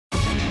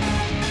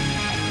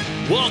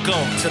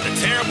Welcome to the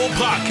Terrible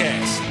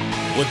Podcast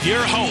with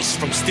your hosts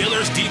from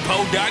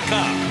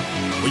SteelersDepot.com,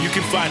 where you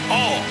can find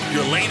all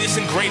your latest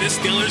and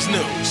greatest Steelers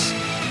news.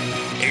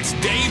 It's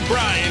Dave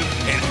Bryan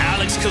and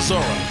Alex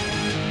Kozora,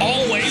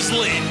 always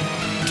lit,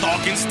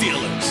 talking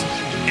Steelers.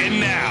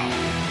 And now,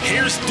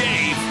 here's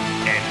Dave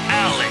and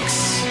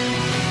Alex.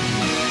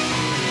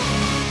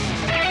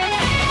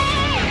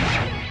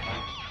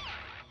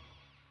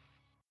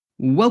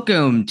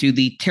 Welcome to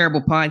the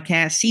Terrible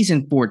Podcast,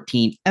 Season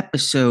 14,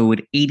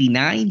 Episode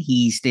 89.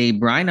 He's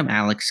Dave Bryan. I'm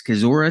Alex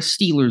Kozora,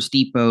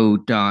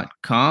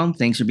 SteelersDepot.com.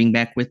 Thanks for being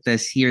back with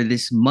us here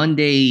this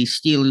Monday,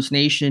 Steelers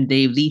Nation.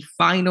 Dave, the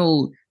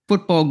final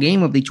football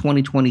game of the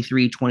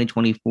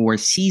 2023-2024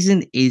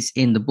 season is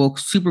in the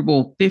books. Super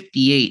Bowl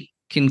LVIII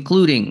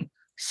concluding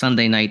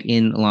Sunday night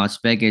in Las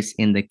Vegas,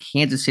 and the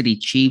Kansas City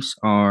Chiefs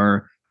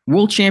are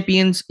world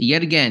champions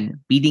yet again,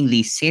 beating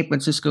the San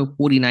Francisco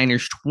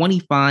 49ers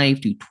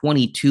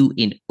 25-22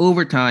 in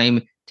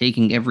overtime,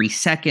 taking every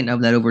second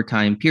of that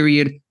overtime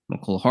period.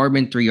 McCole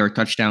Hardman, 3-yard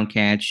touchdown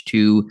catch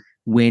to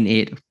win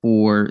it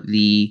for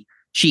the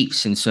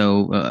Chiefs. And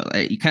so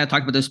you kind of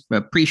talked about this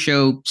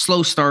pre-show,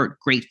 slow start,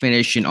 great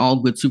finish, and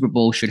all good Super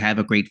Bowls should have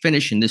a great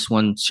finish, and this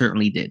one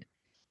certainly did.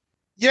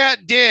 Yeah,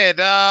 it did.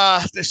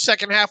 The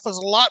second half was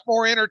a lot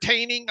more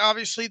entertaining,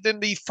 obviously, than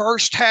the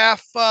first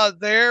half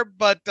there.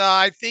 But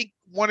I think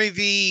one of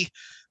the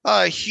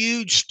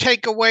huge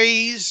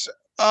takeaways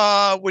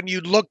when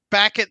you look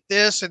back at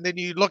this and then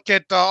you look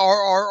at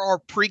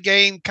our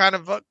pregame kind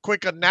of a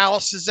quick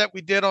analysis that we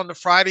did on the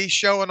Friday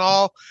show and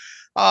all,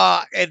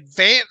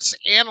 advanced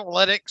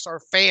analytics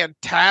are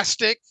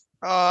fantastic.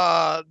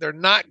 They're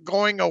not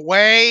going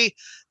away.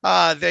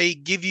 They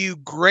give you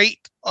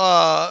great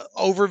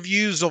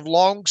overviews of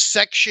long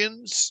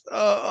sections,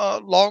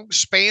 long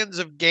spans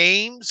of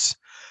games.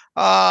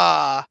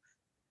 But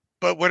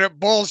when it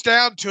boils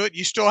down to it,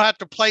 you still have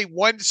to play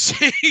one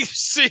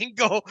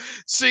single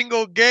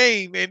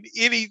game, and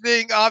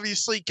anything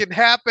obviously can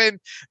happen.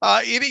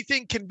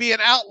 Anything can be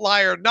an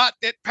outlier. Not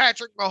that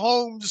Patrick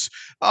Mahomes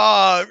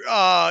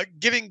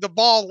getting the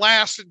ball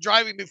last and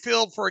driving the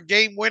field for a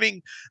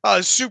game-winning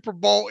Super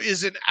Bowl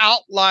is an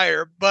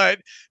outlier.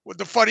 But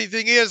the funny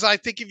thing is, I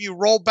think if you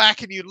roll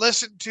back and you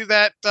listen to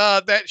that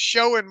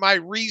show and my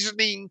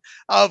reasoning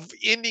of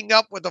ending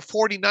up with the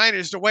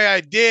 49ers the way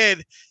I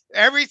did,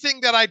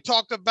 everything that I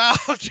talked about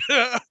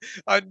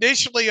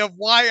initially of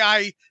why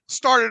I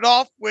started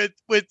off with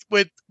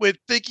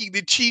thinking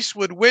the Chiefs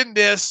would win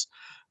this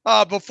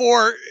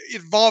before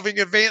involving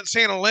advanced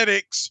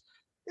analytics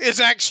is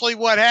actually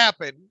what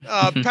happened.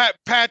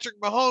 Patrick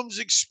Mahomes'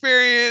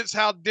 experience.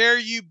 How dare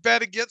you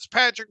bet against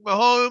Patrick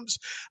Mahomes?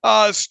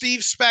 Steve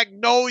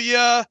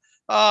Spagnuolo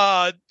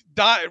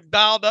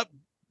dialed up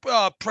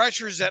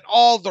pressures at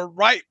all the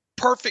right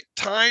perfect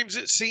times,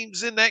 it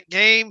seems, in that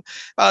game.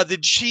 The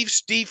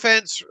Chiefs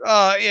defense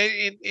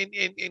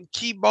in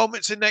key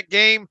moments in that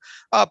game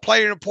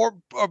played an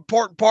important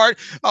part.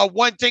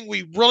 One thing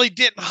we really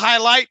didn't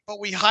highlight, but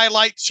we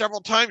highlight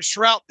several times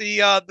throughout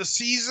the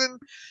season,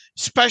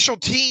 special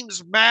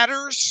teams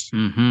matters.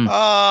 Mm-hmm.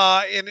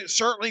 And it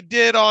certainly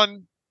did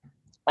on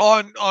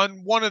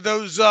one of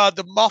those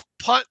the muff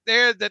punt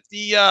there that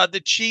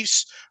the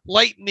Chiefs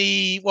late in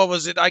the, what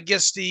was it, I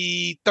guess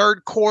the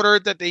third quarter,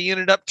 that they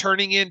ended up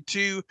turning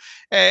into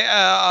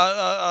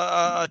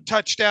a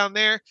touchdown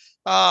there.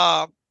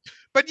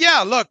 But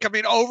yeah, look, I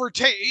mean,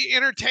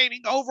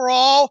 entertaining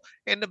overall,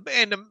 and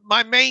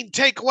my main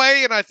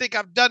takeaway, and I think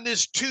I've done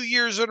this 2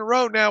 years in a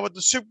row now with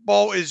the Super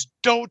Bowl, is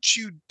don't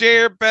you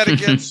dare bet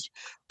against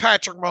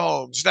Patrick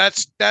Mahomes.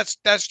 That's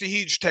the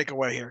huge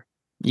takeaway here.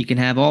 You can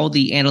have all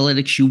the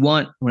analytics you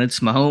want. When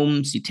it's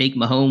Mahomes, you take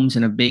Mahomes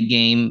in a big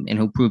game, and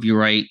he'll prove you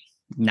right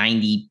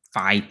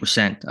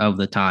 95% of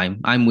the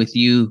time. I'm with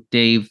you,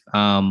 Dave.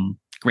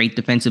 Great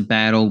defensive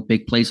battle,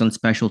 big plays on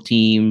special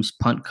teams,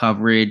 punt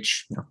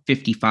coverage,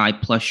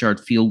 55-plus yard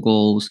field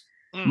goals.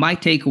 My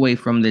takeaway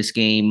from this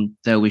game,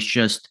 though, is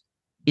just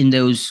in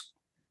those,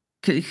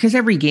 because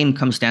every game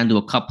comes down to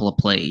a couple of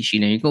plays.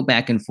 You go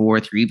back and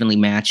forth, you're evenly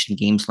matched in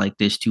games like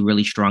this, two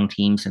really strong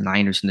teams, the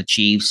Niners and the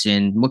Chiefs.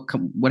 And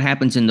what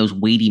happens in those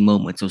weighty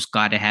moments, those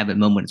got-to-have-it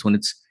moments, when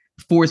it's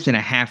 4th and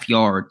a half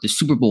yard, the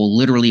Super Bowl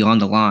literally on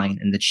the line,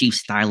 and the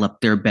Chiefs dial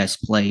up their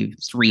best play,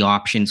 3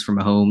 options for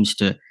Mahomes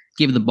to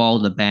give the ball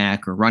to the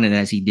back or run it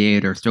as he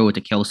did, or throw it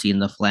to Kelsey in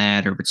the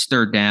flat, or if it's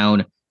third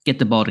down, get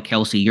the ball to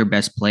Kelsey, your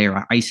best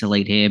player,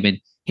 isolate him and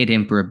hit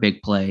him for a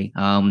big play.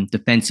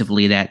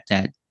 Defensively, that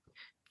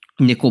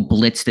nickel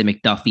blitz that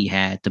McDuffie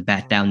had to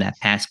bat down that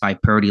pass by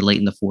Purdy late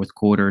in the fourth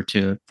quarter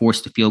to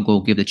force the field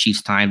goal, give the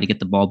Chiefs time to get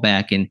the ball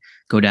back and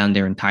go down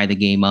there and tie the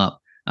game up.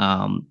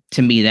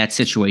 To me, that's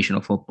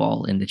situational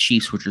football, and the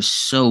Chiefs were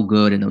just so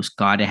good in those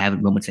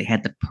got-to-have-it moments. They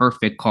had the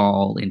perfect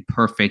call in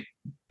perfect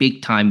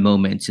big-time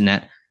moments, and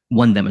that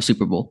won them a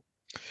Super Bowl.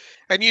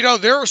 And,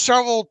 there were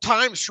several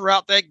times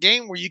throughout that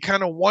game where you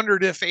kind of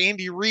wondered if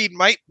Andy Reid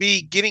might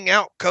be getting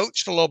out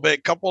coached a little bit.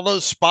 A couple of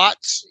those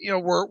spots,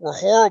 were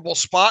horrible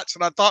spots,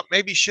 and I thought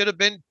maybe should have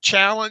been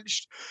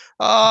challenged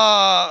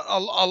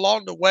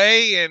along the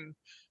way. And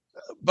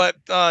but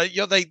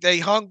they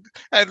hung.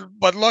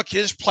 But look,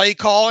 his play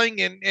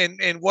calling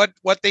and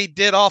what they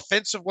did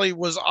offensively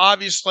was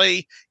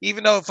obviously,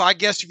 even though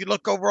if you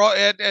look overall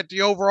at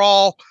the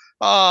overall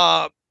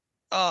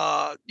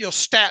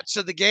stats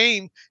of the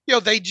game,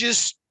 they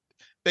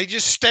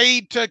just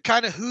stayed to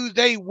kind of who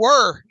they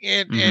were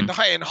and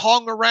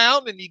hung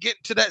around, and you get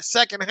into that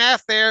second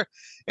half there.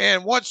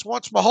 And once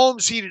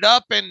Mahomes heated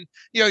up, and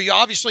you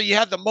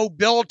had the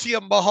mobility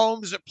of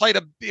Mahomes that played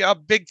a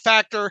big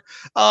factor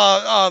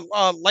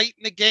late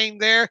in the game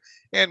there.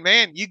 And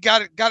man, you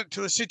got it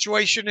to a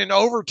situation in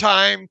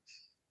overtime.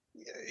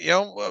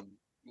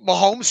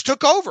 Mahomes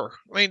took over.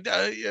 I mean,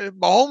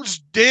 Mahomes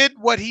did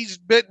what he's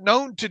been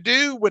known to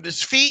do with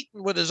his feet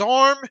and with his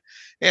arm.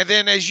 And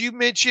then, as you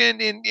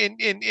mentioned, in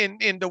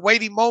the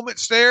weighty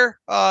moments there,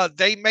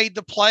 they made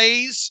the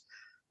plays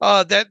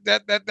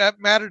that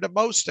mattered the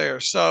most there.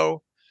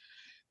 So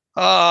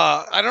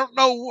I don't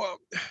know.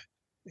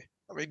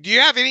 I mean, do you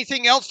have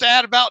anything else to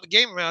add about the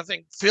game? I mean, I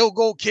think field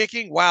goal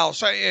kicking, wow.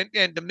 So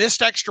and the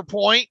missed extra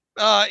point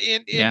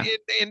in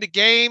the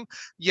game.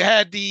 You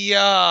had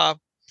the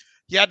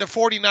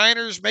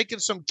 49ers making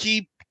some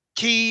key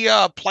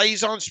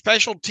plays on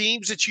special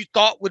teams that you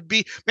thought would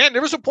be, man,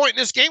 there was a point in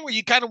this game where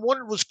you kind of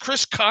wondered, was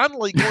Chris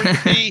Conley going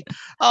to be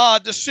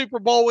the Super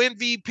Bowl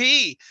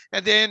MVP?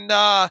 And then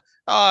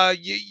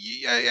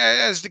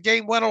as the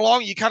game went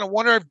along, you kind of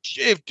wonder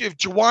if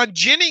Jawan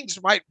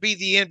Jennings might be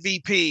the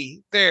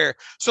MVP there.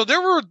 So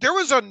there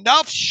was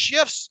enough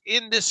shifts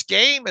in this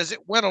game as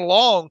it went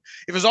along.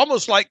 It was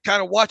almost like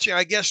kind of watching,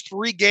 I guess,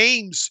 3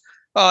 games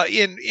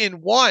in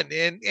one,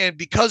 and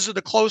because of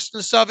the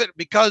closeness of it,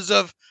 because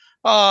of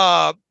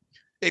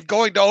it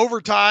going to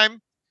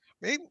overtime,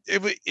 it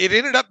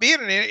ended up being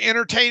an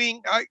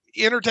entertaining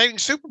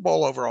Super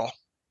Bowl overall.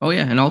 Oh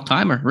yeah, an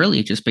all-timer,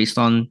 really, just based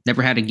on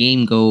never had a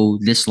game go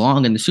this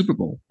long in the Super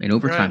Bowl in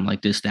overtime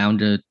like this, down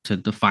to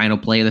the final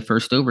play of the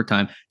first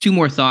overtime. 2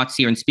 more thoughts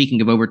here. And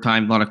speaking of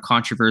overtime, a lot of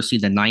controversy,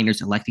 the Niners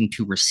electing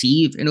to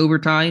receive in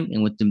overtime,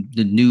 and with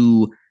the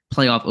new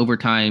playoff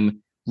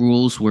overtime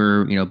rules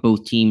where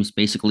both teams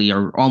basically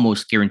are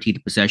almost guaranteed a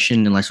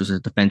possession unless there's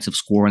a defensive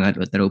score on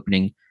that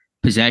opening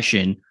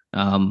possession.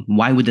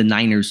 Why would the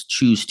Niners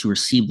choose to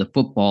receive the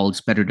football?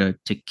 It's better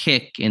to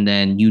kick, and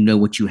then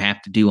what you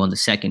have to do on the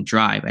second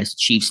drive, as the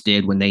Chiefs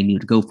did when they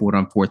needed to go for it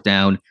on 4th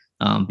down,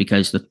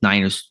 because the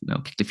Niners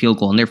kicked the field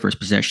goal on their first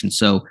possession.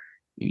 So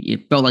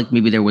it felt like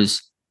maybe there was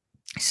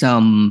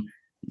some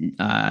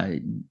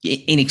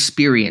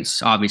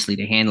inexperience, obviously,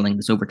 to handling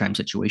this overtime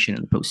situation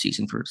in the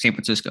postseason for San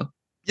Francisco.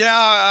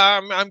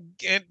 Yeah,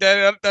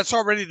 that's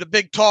already the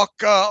big talk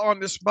on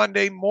this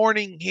Monday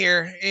morning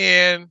here,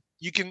 and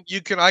you can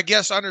I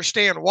guess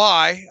understand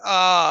why.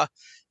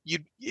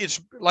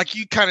 It's like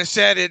you kind of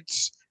said,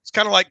 it's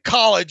kind of like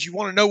college. You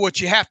want to know what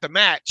you have to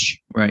match,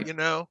 right?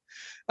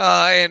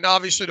 And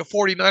obviously the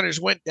 49ers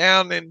went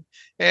down and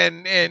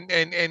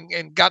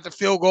got the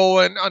field goal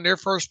on their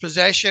first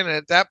possession. And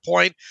at that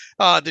point,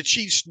 the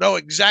Chiefs know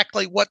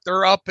exactly what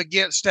they're up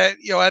against. At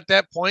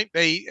that point,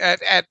 they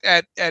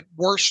at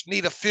worst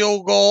need a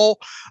field goal.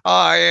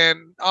 And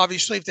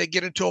obviously, if they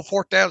get into a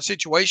 4th down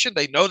situation,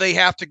 they know they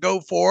have to go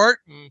for it.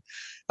 And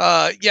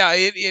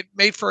it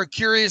made for a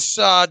curious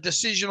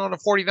decision on the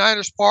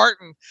 49ers part.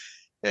 And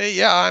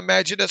I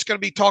imagine that's going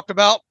to be talked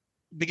about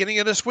beginning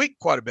of this week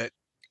quite a bit.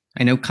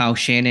 I know Kyle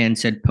Shanahan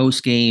said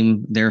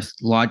post-game their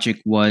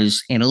logic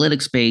was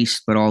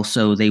analytics-based, but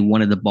also they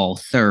wanted the ball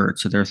third.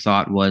 So their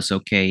thought was,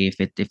 okay,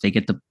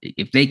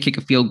 if they kick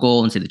a field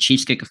goal and say the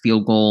Chiefs kick a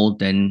field goal,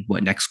 then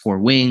next score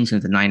wins, and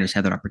if the Niners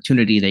have that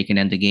opportunity, they can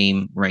end the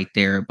game right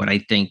there. But I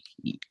think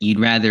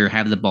you'd rather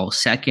have the ball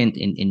second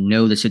and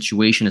know the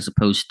situation, as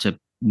opposed to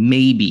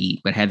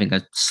but having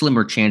a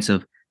slimmer chance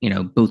of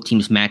both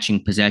teams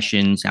matching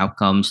possessions,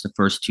 outcomes, the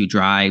first 2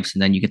 drives,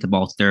 and then you get the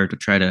ball third to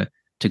try to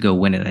go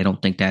win it. I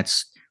don't think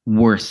that's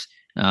worth,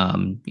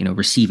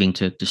 receiving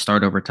to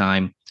start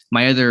overtime.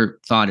 My other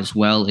thought as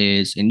well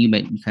is, and you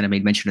kind of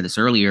made mention of this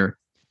earlier,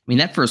 I mean,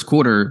 that first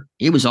quarter,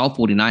 it was all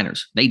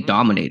 49ers. They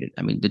dominated.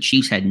 I mean, the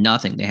Chiefs had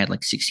nothing. They had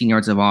like 16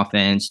 yards of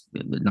offense.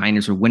 The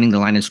Niners were winning the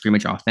line of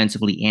scrimmage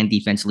offensively and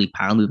defensively,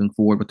 pile moving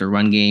forward with their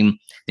run game.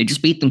 They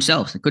just beat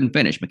themselves. They couldn't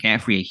finish.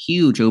 McCaffrey, a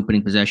huge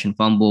opening possession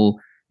fumble.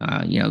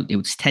 It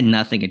was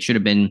 10-0. It should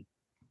have been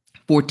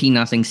 14-0,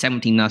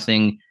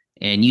 17-0.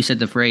 And you said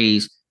the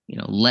phrase,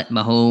 let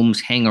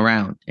Mahomes hang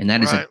around. And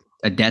that is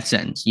a death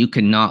sentence. You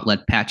cannot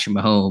let Patrick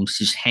Mahomes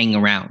just hang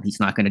around.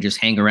 He's not going to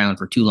just hang around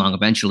for too long.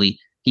 Eventually,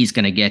 he's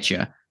going to get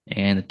you.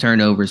 And the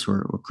turnovers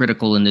were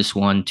critical in this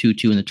one.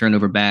 2-2 in the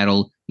turnover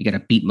battle. You got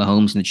to beat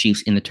Mahomes and the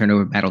Chiefs in the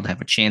turnover battle to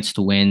have a chance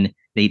to win.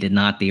 They did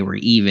not. They were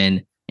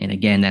even. And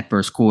again, that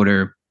first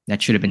quarter,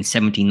 that should have been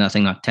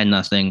 17-0, not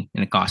 10-0,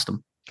 and it cost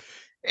them.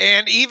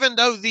 And even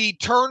though the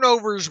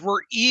turnovers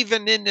were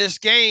even in this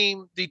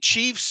game, the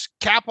Chiefs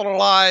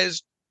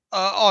capitalized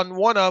on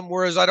one of them,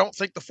 whereas I don't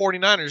think the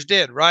 49ers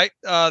did, right?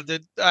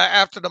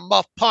 After the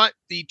muff punt,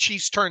 the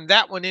Chiefs turned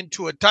that one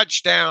into a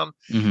touchdown,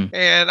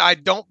 and I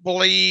don't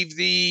believe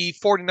the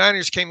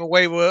 49ers came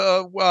away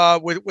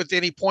with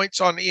any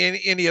points on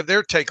any of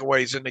their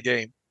takeaways in the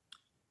game.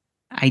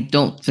 I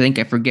don't think.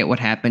 I forget what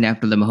happened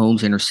after the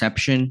Mahomes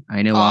interception.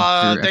 I know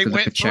after they the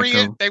went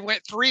Pacheco. They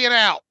went 3 and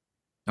out.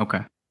 Okay.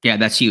 Yeah,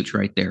 that's huge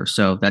right there.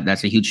 So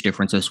that's a huge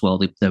difference as well.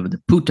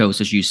 The putos,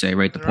 as you say,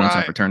 right? The points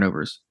off for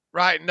turnovers.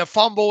 Right, and the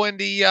fumble in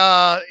the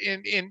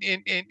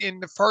in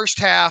the first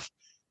half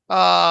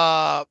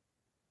that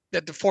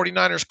the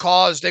 49ers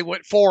caused, they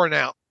went 4 and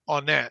out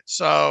on that.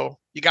 So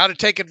you got to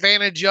take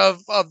advantage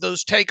of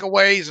those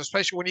takeaways,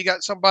 especially when you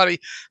got somebody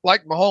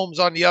like Mahomes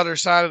on the other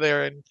side of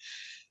there. And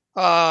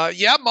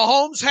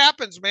Mahomes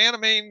happens, man. I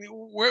mean,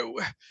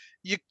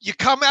 you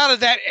come out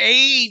of that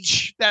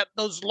age,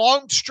 those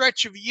long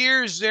stretch of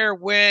years there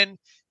when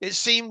it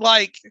seemed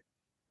like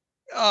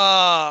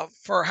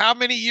for how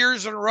many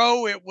years in a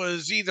row it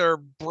was either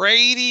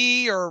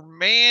Brady or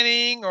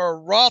Manning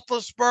or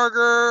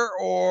Roethlisberger,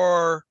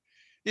 or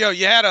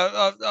you had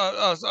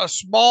a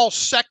small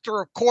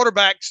sector of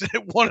quarterbacks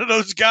that one of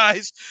those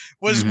guys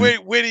was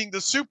winning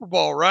the Super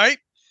Bowl, right?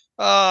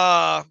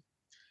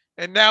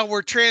 And now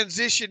we're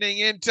transitioning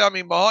into, I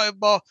mean,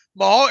 Mahomes,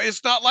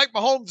 it's not like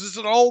Mahomes is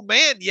an old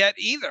man yet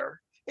either.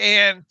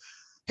 And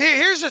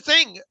here's the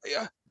thing.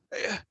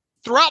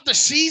 Throughout the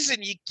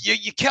season,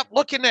 you kept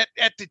looking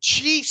at the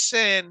Chiefs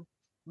and,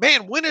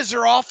 man, when is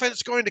their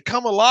offense going to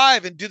come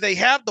alive? And do they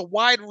have the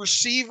wide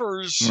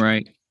receivers?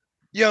 Right.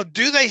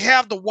 Do they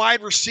have the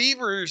wide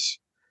receivers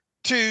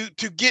to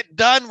get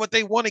done what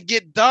they want to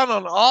get done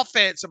on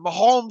offense? And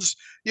Mahomes,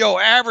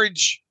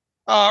 average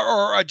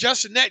or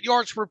adjusted net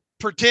yards per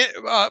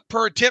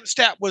attempt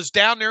stat was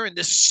down there in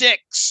the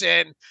 6,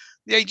 and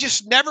they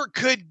just never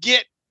could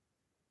get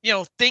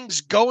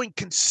things going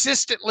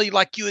consistently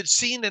like you had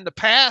seen in the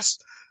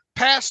past,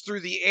 pass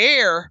through the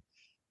air.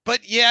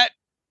 But yet,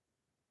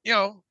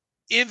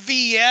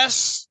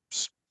 MVS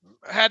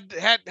had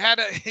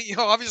a,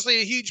 obviously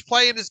a huge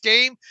play in this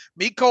game.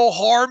 Mecole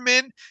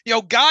Hardman,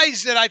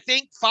 guys that I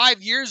think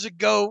 5 years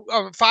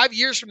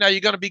from now, you're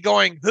going to be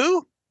going,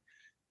 who?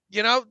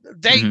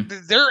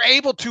 They're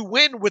able to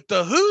win with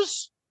the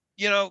who's,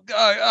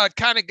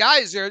 kind of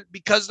guys there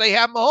because they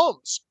have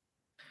Mahomes.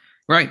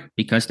 Right,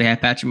 because they have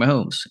Patrick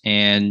Mahomes.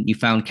 And you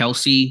found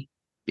Kelsey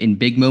in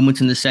big moments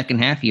in the second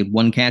half. He had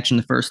 1 catch in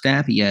the first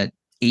half. He had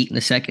 8 in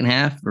the second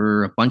half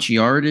for a bunch of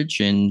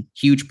yardage and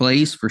huge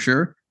plays for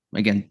sure.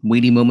 Again,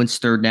 weighty moments,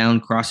 third down,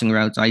 crossing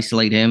routes,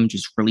 isolate him,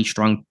 just really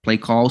strong play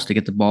calls to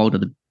get the ball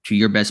to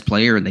your best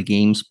player in the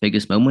game's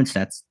biggest moments.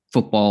 That's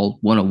football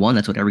 101.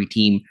 That's what every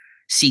team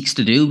seeks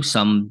to do.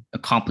 Some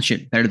accomplish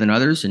it better than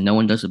others, and no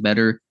one does it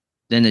better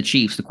than the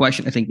Chiefs. The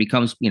question, I think,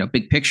 becomes,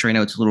 big picture. I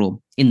know it's a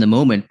little in the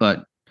moment,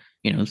 but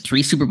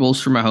 3 Super Bowls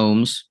for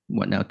Mahomes,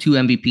 2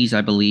 MVPs,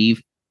 I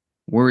believe.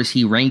 Where is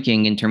he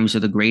ranking in terms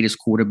of the greatest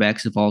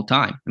quarterbacks of all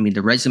time? I mean,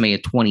 the resume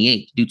at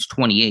 28, dude's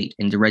 28,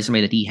 and the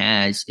resume that he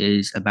has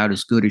is about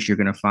as good as you're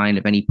going to find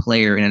of any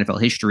player in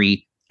NFL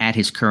history at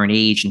his current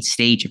age and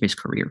stage of his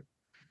career.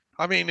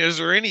 I mean, is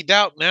there any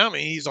doubt now? I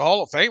mean, he's a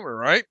Hall of Famer,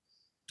 right?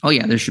 Oh,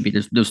 yeah, there should be.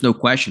 There's no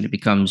question. It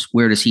becomes,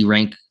 where does he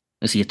rank?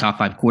 Is he a top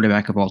 5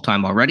 quarterback of all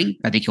time already?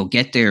 I think he'll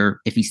get there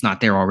if he's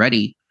not there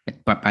already,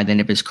 but by the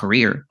end of his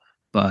career.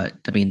 But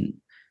I mean,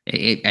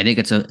 I think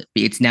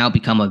it's now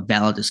become a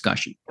valid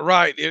discussion.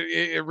 Right.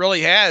 It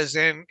really has.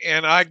 And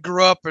I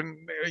grew up and,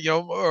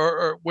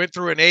 or went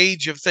through an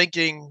age of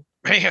thinking,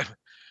 man,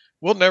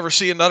 we'll never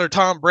see another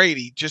Tom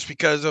Brady just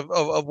because of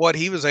what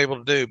he was able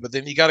to do. But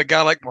then you got a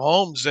guy like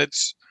Mahomes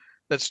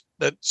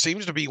that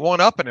seems to be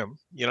one-upping him,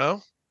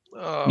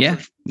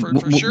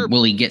 for sure.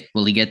 Will he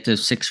get to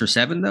 6 or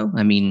 7 though?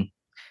 I mean,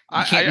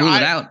 you can't rule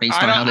it out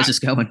based on how this is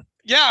going.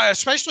 Yeah,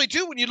 especially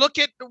too when you look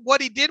at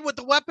what he did with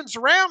the weapons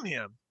around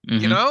him.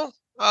 And now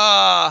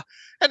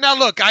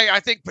look, I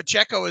think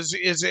Pacheco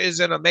is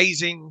an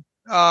amazing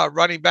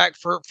running back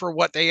for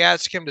what they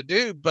asked him to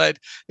do. But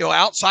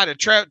outside of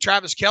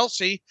Travis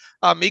Kelce,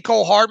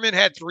 Mecole Hardman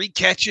had 3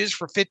 catches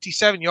for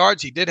 57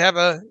 yards. He did have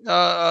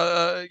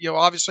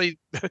obviously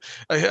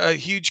a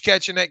huge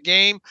catch in that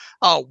game.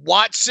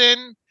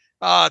 Watson.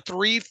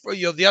 3 for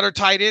the other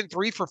tight end,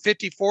 3 for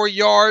 54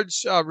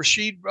 yards.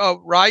 Rashid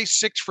Rice,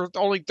 6 for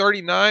only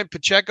 39.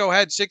 Pacheco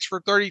had 6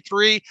 for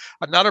 33.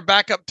 Another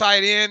backup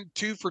tight end,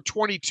 2 for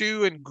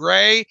 22. And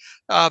Gray,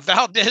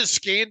 Valdez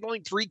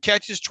Scantling, 3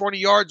 catches, 20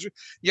 yards.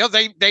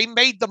 They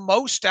made the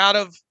most out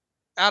of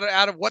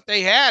what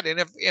they had. And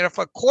if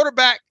a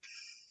quarterback,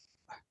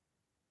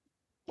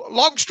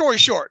 long story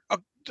short,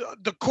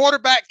 the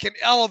quarterback can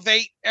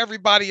elevate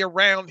everybody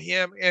around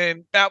him,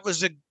 and that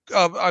was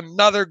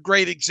another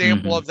great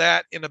example of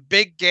that in a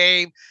big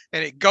game.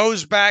 And it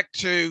goes back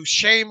to,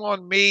 shame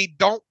on me,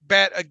 don't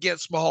bet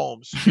against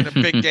Mahomes in a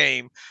big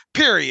game,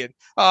 period.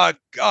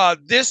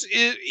 This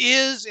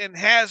is and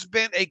has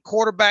been a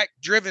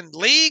quarterback-driven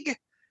league,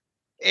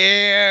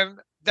 and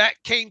that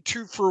came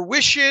to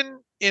fruition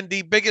in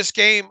the biggest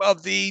game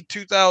of the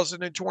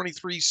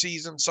 2023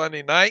 season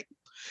Sunday night.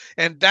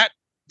 And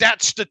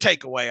that's the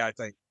takeaway, I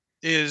think,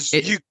 is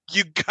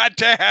you got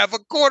to have a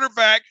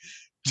quarterback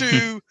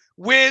to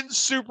win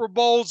Super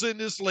Bowls in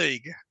this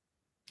league.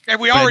 And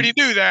we already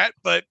knew that,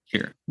 but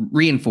sure,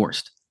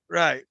 reinforced.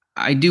 Right.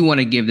 I do want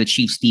to give the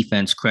Chiefs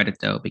defense credit,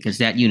 though, because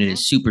that unit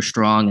is super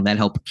strong, and that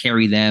helped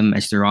carry them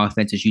as their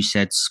offense, as you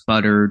said,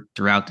 sputtered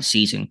throughout the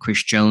season.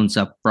 Chris Jones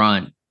up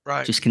front,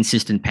 right, just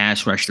consistent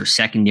pass rush. Their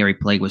secondary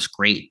play was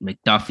great.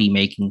 McDuffie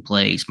making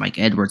plays, Mike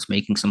Edwards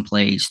making some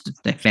plays,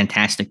 the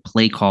fantastic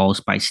play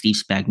calls by Steve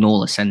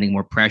Spagnuolo, sending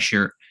more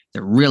pressure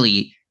that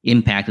really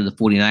impacted the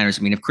 49ers.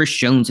 I mean, if Chris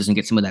Jones doesn't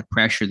get some of that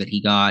pressure that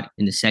he got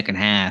in the second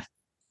half,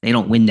 they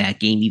don't win that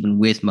game, even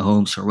with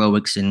Mahomes'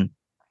 heroics and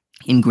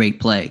in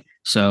great play.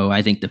 So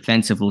I think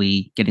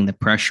defensively, getting the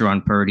pressure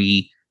on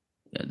Purdy,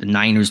 the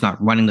Niners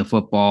not running the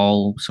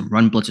football, some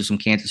run blitzes from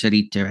Kansas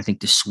City to, I think,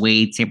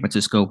 dissuade San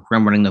Francisco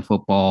from running the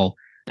football.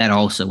 That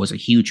also was a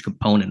huge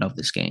component of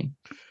this game.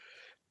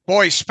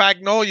 Boy,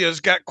 Spagnolia's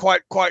got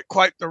quite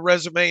the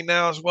resume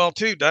now as well,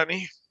 too, doesn't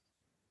he?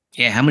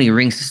 Yeah, how many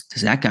rings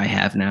does that guy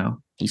have now?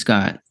 He's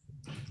got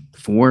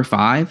 4 or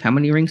 5. How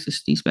many rings does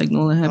Steve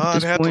Spagnuolo have at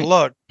this point? I'd have to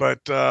look,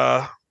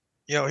 but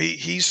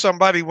he's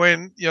somebody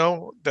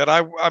that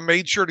I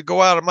made sure to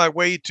go out of my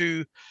way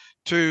to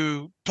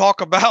talk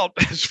about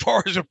as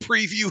far as a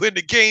preview in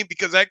the game,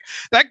 because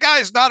that guy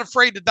is not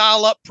afraid to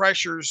dial up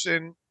pressures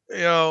in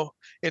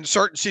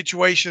certain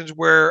situations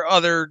where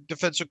other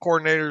defensive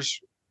coordinators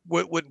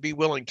wouldn't be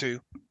willing to.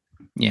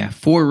 Yeah,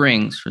 4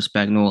 rings for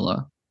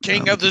Spagnuolo.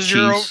 King of the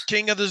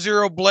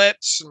zero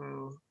blitz,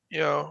 and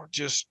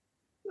just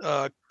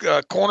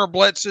corner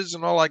blitzes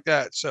and all like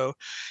that. So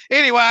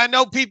anyway, I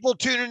know people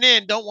tuning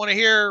in don't want to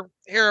hear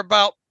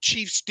about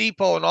Chiefs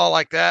Depot and all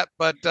like that,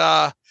 but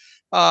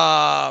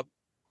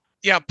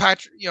yeah,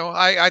 Patrick,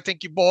 I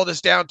think you boil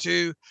this down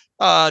to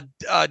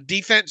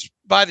defense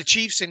by the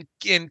Chiefs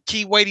in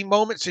key weighting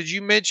moments, as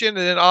you mentioned,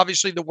 and then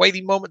obviously the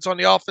weighting moments on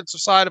the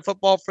offensive side of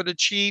football for the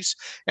Chiefs,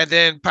 and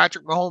then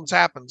Patrick Mahomes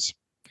happens.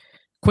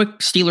 Quick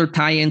Steeler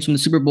tie-ins from the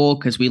Super Bowl,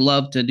 because we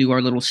love to do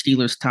our little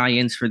Steelers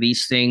tie-ins for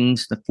these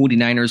things. The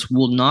 49ers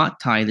will not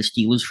tie the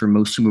Steelers for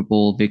most Super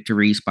Bowl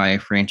victories by a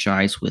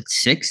franchise with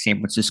 6. San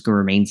Francisco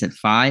remains at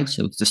 5,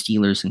 so it's the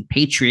Steelers and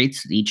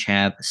Patriots that each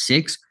have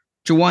 6.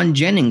 Jawan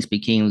Jennings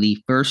became the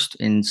first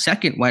and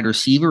second wide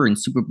receiver in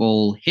Super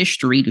Bowl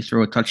history to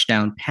throw a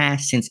touchdown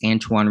pass since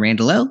Antoine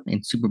Randall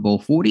in Super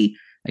Bowl 40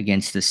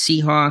 against the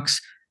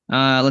Seahawks.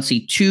 Let's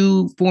see,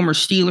 2 former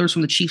Steelers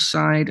from the Chiefs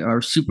side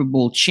are Super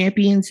Bowl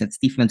champions. That's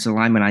defensive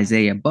lineman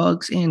Isaiah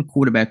Buggs and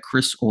quarterback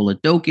Chris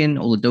Oladokun.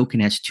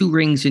 Oladokun has 2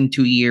 rings in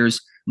 2 years.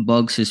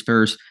 Buggs his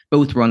first.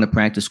 Both were on the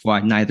practice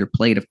squad. Neither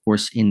played, of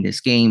course, in this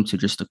game. So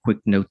just a quick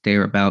note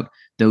there about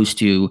those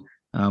 2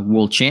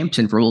 world champs.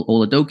 And for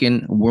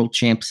Oladokun, world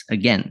champs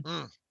again.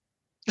 Good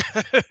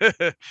for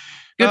him.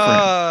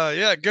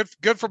 Yeah,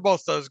 good for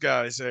both those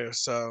guys there.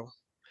 So,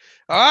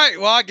 all right.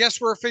 Well, I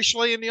guess we're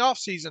officially in the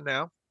offseason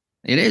now.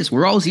 It is.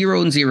 We're all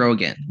 0-0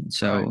 again.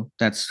 So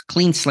That's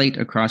clean slate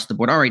across the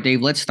board. All right,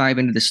 Dave, let's dive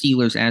into the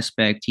Steelers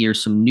aspect here.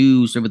 Some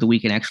news over the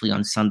weekend, actually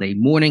on Sunday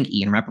morning.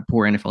 Ian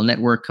Rappaport, NFL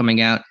Network, coming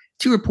out.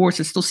 2 reports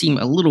that still seem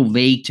a little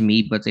vague to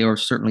me, but they are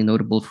certainly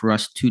notable for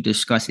us to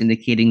discuss,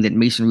 indicating that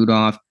Mason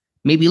Rudolph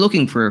may be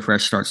looking for a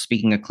fresh start.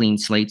 Speaking of clean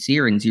slates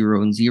here in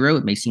 0-0,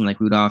 it may seem like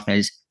Rudolph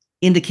has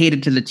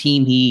indicated to the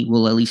team he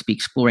will at least be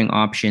exploring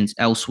options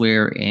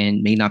elsewhere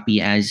and may not be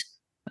as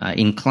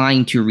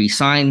inclined to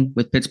re-sign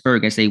with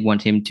Pittsburgh as they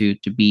want him to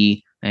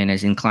be, and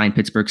as inclined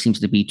Pittsburgh seems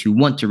to be to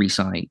want to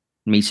re-sign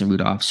Mason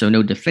Rudolph. So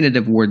no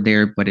definitive word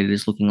there, but it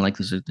is looking like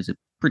there's a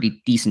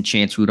pretty decent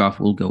chance Rudolph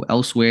will go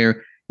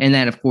elsewhere. And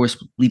that, of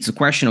course, leads the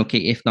question, okay,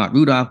 if not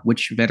Rudolph,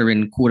 which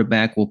veteran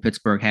quarterback will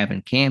Pittsburgh have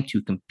in camp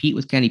to compete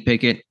with Kenny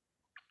Pickett?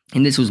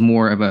 And this was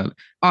more of a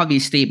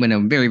obvious statement,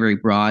 of very, very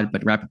broad,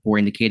 but Rappaport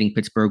indicating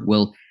Pittsburgh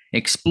will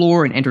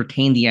explore and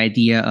entertain the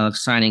idea of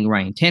signing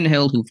Ryan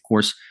Tannehill, who, of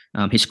course,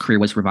 his career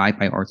was revived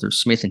by Arthur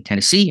Smith in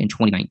Tennessee in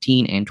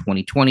 2019 and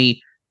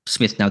 2020.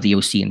 Smith now the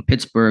OC in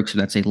Pittsburgh, so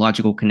that's a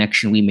logical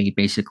connection we made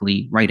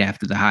basically right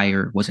after the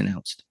hire was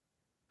announced.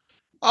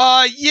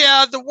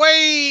 Yeah, the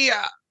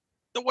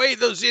way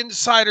those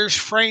insiders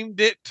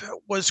framed it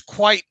was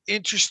quite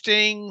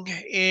interesting,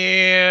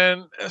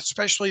 and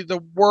especially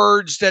the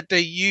words that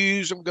they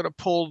use. I'm going to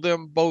pull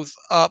them both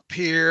up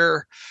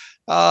here.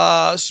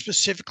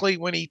 Specifically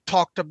when he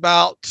talked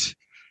about,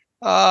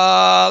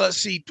 let's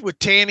see, with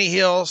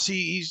Tannehill,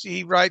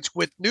 he writes,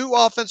 with new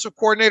offensive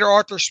coordinator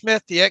Arthur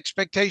Smith, the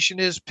expectation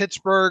is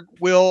Pittsburgh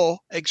will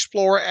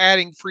explore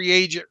adding free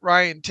agent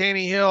Ryan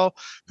Tannehill,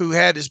 who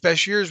had his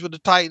best years with the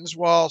Titans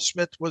while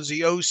Smith was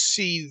the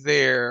OC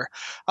there.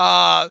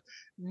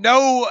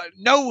 No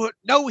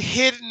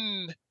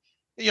hidden,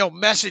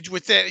 message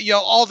with it.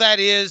 All that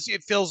is,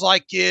 it feels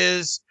like,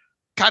 is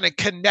kind of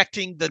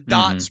connecting the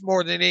dots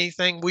more than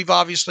anything. We've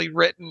obviously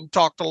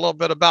talked a little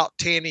bit about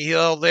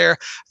Tannehill there.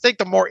 I think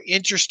the more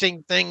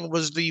interesting thing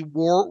was the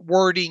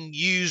wording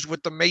used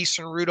with the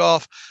Mason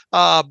Rudolph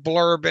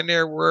blurb in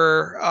there,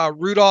 where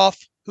Rudolph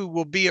who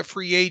will be a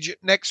free agent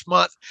next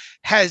month,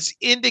 has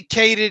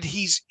indicated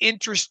he's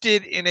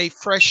interested in a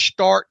fresh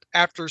start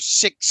after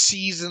 6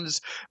 seasons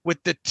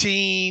with the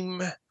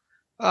team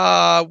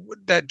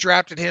that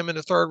drafted him in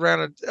the 3rd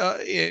round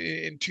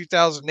in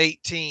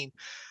 2018.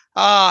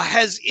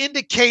 Has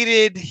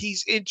indicated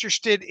he's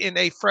interested in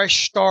a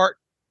fresh start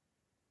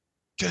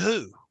to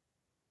who?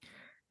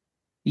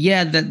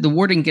 Yeah, the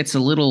wording gets a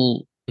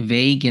little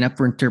vague and up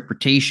for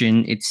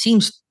interpretation. It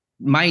seems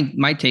my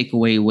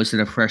takeaway was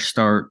that a fresh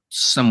start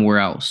somewhere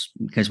else,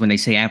 because when they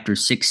say after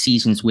 6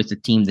 seasons with the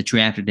team that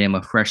drafted him,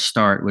 a fresh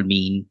start would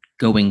mean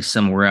going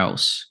somewhere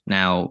else.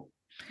 Now,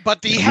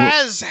 but he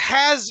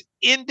has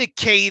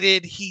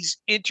indicated he's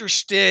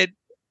interested.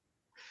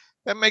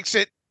 That makes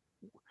it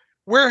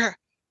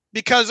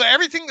because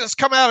everything that's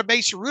come out of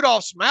Mason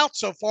Rudolph's mouth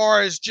so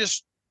far is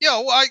just,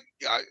 I'm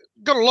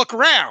going to look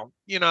around,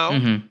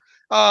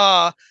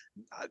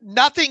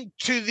 nothing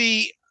to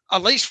the,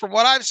 at least from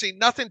what I've seen,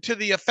 nothing to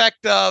the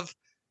effect of,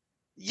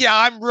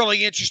 I'm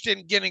really interested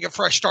in getting a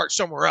fresh start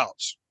somewhere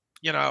else.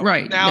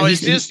 Right. Now,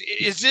 is this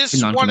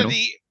one of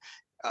the,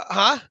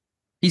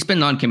 He's been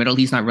non-committal.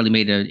 He's not really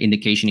made an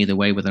indication either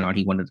way whether or not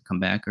he wanted to come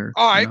back or.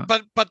 All right,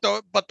 but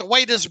the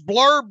way this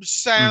blurb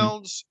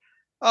sounds,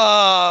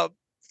 from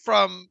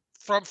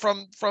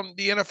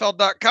the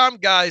NFL.com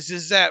guys,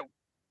 is that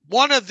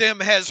one of them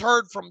has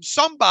heard from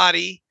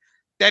somebody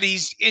that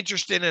he's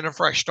interested in a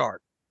fresh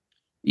start.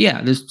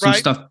 Yeah, there's some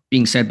stuff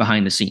being said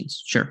behind the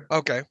scenes. Sure.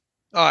 Okay.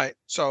 All right.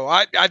 So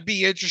I'd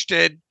be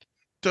interested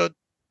to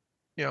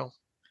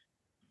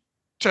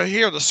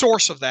hear the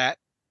source of that.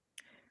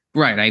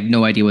 Right. I have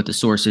no idea what the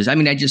source is. I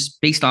mean, I just,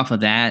 based off of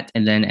that,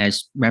 and then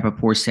as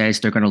Rappaport says,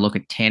 they're going to look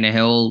at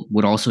Tannehill,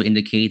 would also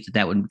indicate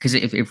that would, because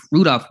if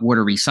Rudolph were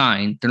to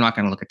resign, they're not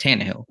going to look at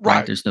Tannehill.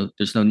 Right. There's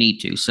no need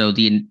to. So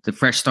the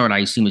fresh start, I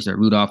assume, is that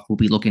Rudolph will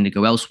be looking to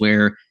go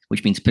elsewhere,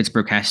 which means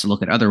Pittsburgh has to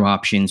look at other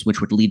options,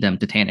 which would lead them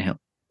to Tannehill.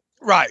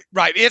 Right.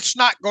 It's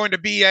not going to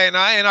be and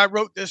I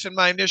wrote this in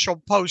my initial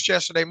post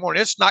yesterday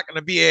morning. It's not going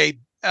to be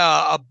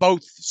a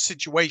both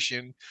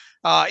situation.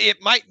 It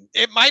might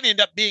end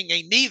up being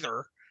a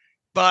neither.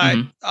 But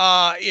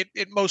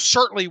it most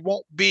certainly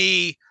won't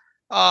be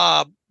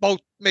both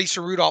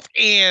Mason Rudolph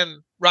and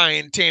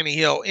Ryan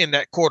Tannehill in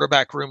that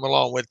quarterback room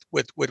along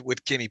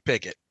with Kenny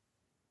Pickett.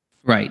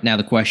 Right. Now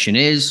the question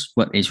is,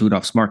 what is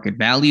Rudolph's market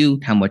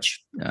value? How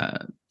much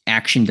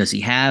action does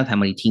he have? How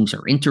many teams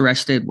are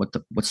interested?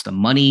 What's the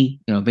money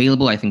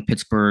available? I think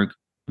Pittsburgh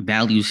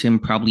values him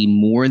probably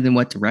more than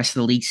what the rest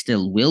of the league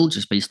still will,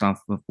 just based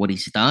off of what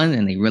he's done.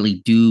 And they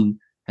really do,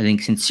 I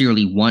think,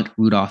 sincerely want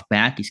Rudolph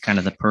back. He's kind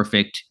of the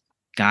perfect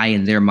guy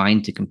in their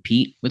mind to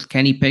compete with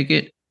Kenny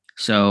Pickett.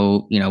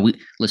 So,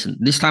 listen,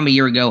 this time a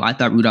year ago, I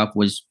thought Rudolph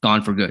was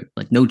gone for good.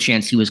 Like, no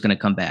chance he was going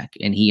to come back.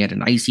 And he had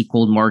an icy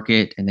cold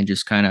market and then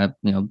just kind of,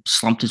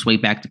 slumped his way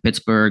back to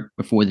Pittsburgh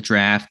before the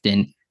draft.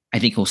 And I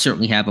think he'll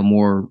certainly have a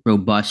more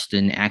robust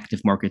and active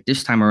market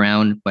this time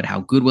around. But how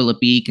good will it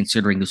be,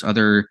 considering there's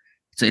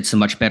it's a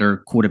much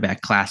better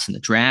quarterback class in the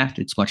draft.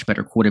 It's much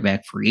better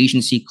quarterback free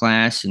agency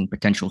class and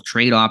potential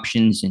trade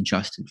options in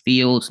Justin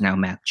Fields, now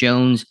Mac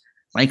Jones,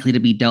 likely to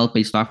be dealt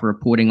based off of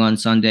reporting on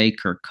Sunday,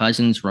 Kirk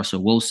Cousins,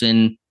 Russell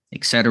Wilson,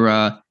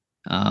 etc.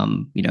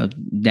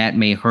 That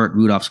may hurt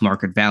Rudolph's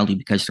market value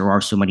because there are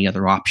so many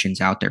other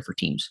options out there for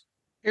teams.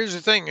 Here's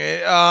the thing.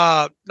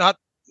 Not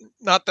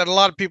that a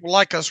lot of people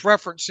like us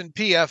referencing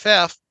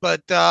PFF,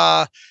 but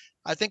I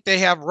think they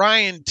have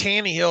Ryan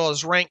Tannehill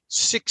as ranked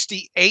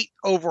 68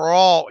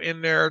 overall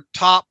in their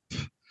top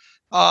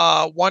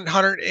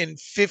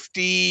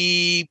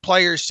 150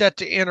 players set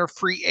to enter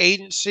free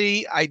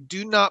agency. I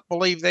do not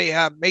believe they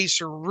have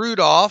Mason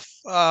Rudolph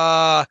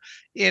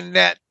in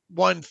that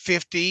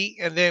 150.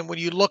 And then when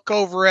you look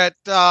over at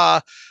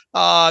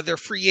their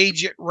free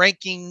agent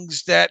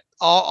rankings that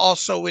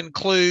also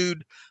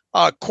include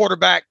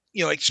quarterback,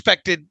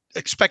 expected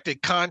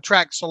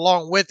contracts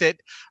along with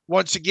it.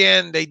 Once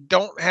again, they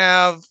don't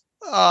have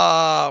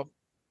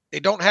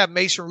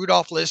Mason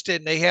Rudolph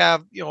listed, and they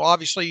have,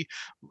 obviously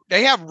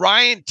they have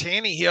Ryan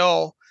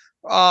Tannehill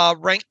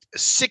ranked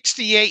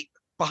 68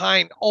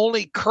 behind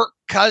only Kirk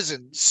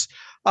Cousins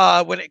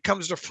when it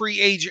comes to free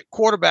agent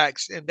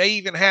quarterbacks. And they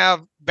even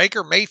have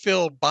Baker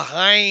Mayfield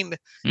behind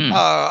Ryan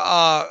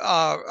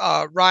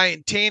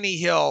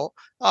Tannehill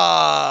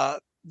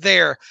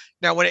there.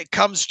 Now, when it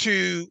comes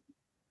to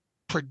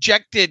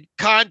projected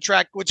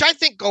contract, which I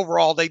think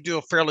overall they do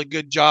a fairly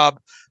good job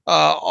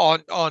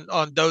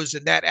on those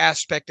in that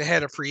aspect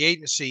ahead of free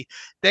agency.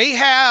 They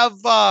have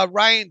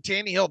Ryan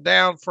Tannehill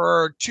down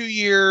for 2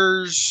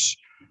 years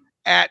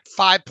at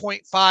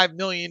 $5.5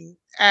 million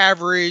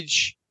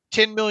average,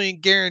 $10 million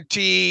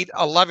guaranteed,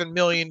 $11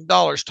 million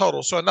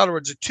total. So in other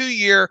words, a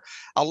 2-year,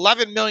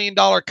 $11 million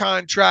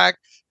contract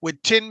with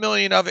 $10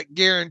 million of it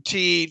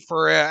guaranteed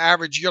for an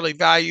average yearly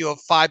value of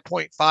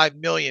 $5.5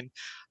 million.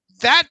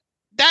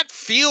 That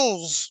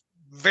feels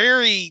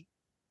very,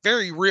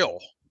 very real.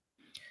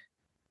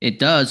 It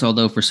does,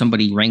 although for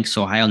somebody ranked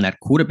so high on that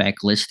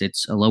quarterback list,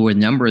 it's a lower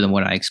number than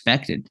what I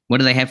expected. What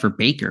do they have for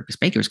Baker? Because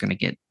Baker's going to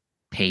get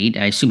paid.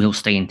 I assume he'll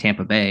stay in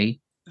Tampa Bay.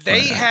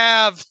 They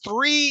have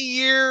 3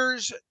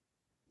 years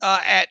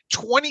at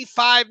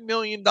 $25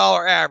 million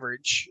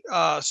average.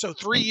 So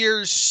 3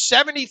 years,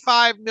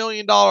 $75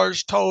 million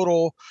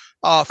total,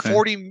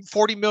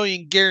 40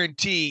 million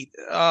guaranteed.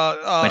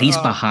 But he's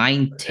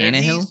behind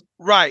Tannehill?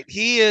 Right.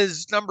 He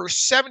is number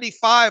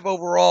 75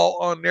 overall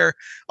on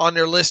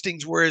their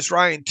listings, whereas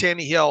Ryan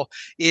Tannehill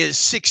is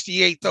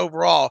 68th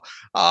overall.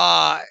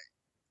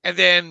 And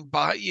then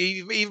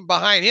even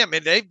behind him,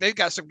 and they've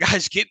got some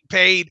guys getting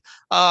paid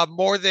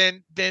more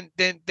than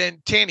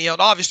Tannehill.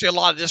 And obviously, a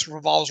lot of this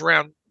revolves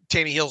around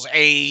Tannehill's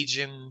age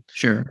and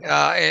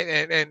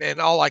and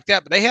all like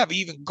that. But they have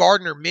even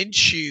Gardner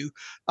Minshew,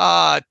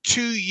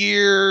 2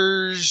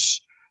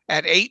 years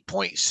at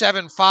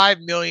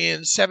 8.75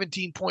 million,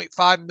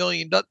 17.5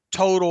 million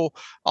total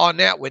on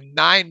that, with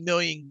 9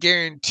 million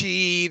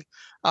guaranteed.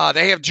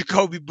 They have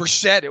Jacoby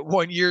Brissett at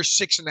 1 year,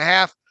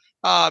 6.5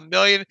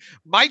 million.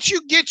 Might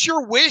you get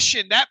your wish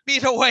and that be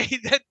the way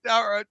that,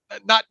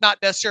 not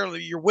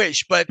necessarily your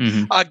wish, but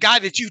a guy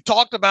that you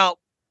talked about,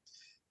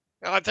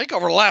 I think,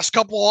 over the last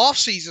couple of off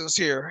seasons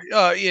here,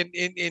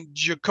 in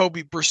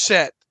Jacoby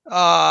Brissett.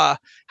 How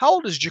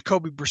old is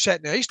Jacoby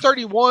Brissett now? He's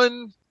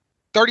 31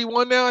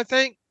 now, I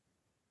think.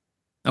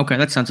 Okay,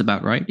 that sounds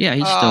about right. Yeah,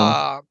 he's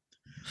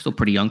still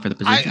pretty young for the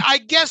position. I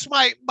guess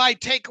my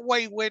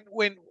takeaway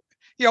when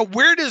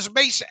where does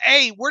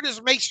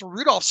Mason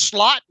Rudolph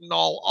slot in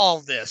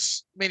all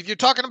this? I mean, if you're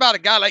talking about a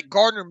guy like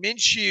Gardner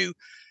Minshew,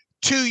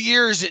 2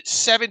 years at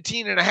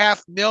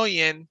 17.5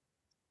 million,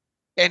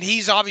 and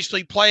he's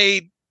obviously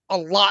played a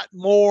lot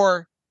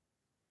more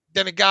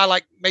than a guy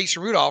like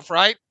Mason Rudolph,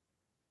 right?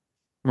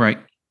 Right.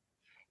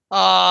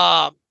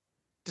 Does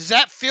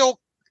that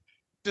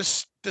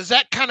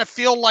kind of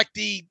feel like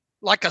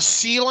a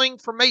ceiling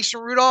for Mason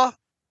Rudolph?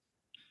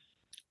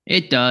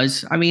 It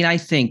does. I mean, I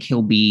think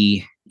he'll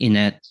be in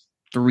that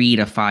 3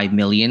 to 5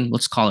 million,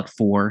 let's call it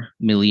 4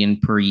 million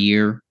per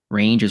year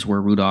range, is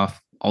where Rudolph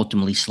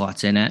ultimately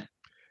slots in at.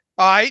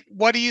 All right.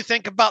 What do you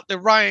think about the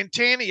Ryan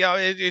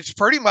Tannehill? It's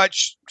pretty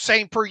much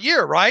same per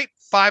year, right?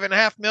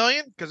 5.5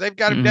 million, because they've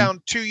got him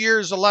down 2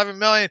 years, 11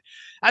 million.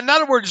 In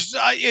other words,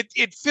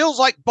 it feels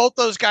like both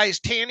those guys,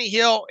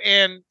 Tannehill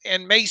and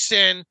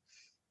Mason,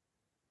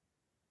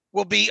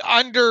 will be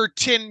under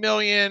 10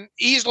 million,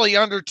 easily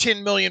under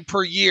 10 million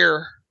per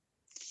year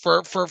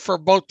for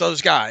both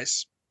those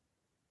guys.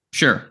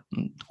 Sure.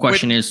 The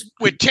question is,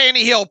 with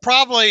Tannehill,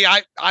 probably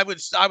I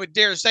would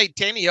dare say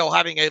Tannehill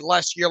having a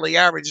less yearly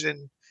average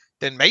than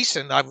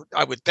Mason,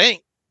 I would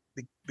think,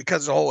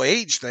 because of the whole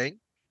age thing.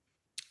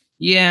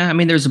 Yeah, I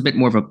mean, there's a bit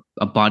more of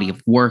a body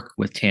of work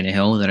with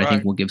Tannehill that I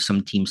think will give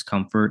some teams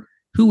comfort.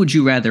 Who would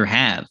you rather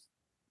have,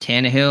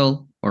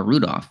 Tannehill or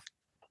Rudolph?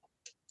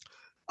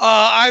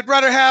 I'd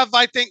rather have,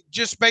 I think,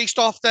 just based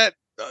off that,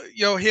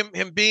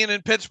 him being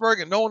in Pittsburgh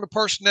and knowing the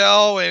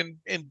personnel and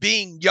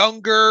being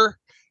younger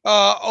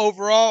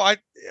overall.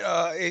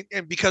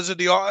 And because of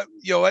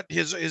the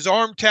his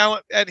arm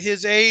talent at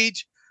his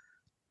age,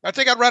 I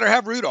think I'd rather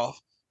have Rudolph.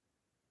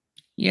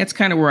 Yeah, it's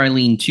kind of where I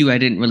lean too. I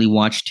didn't really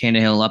watch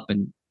Tannehill up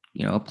and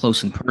up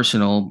close and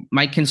personal.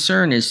 My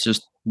concern is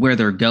just where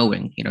they're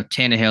going.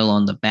 Tannehill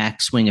on the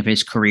backswing of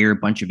his career, a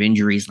bunch of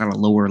injuries, a lot of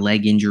lower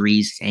leg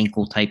injuries,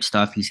 ankle type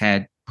stuff he's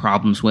had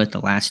problems with the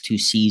last 2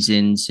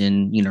 seasons.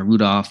 And,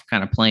 Rudolph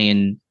kind of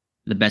playing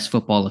the best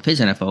football of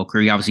his NFL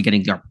career, obviously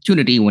getting the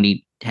opportunity when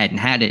he hadn't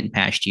had it in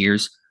past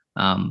years.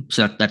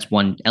 So that's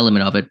one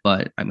element of it.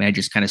 But I mean, I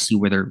just kind of see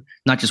where they're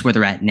not just where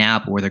they're at now,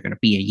 but where they're going to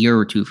be a year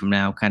or two from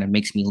now kind of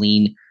makes me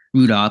lean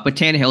Rudolph. But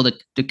Tannehill,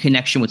 the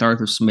connection with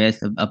Arthur Smith,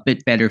 a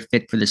bit better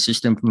fit for the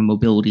system from a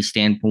mobility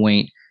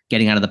standpoint,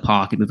 getting out of the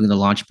pocket, moving the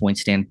launch point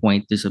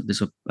standpoint. There's a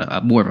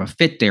more of a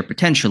fit there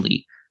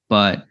potentially.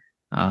 But,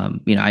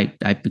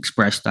 I've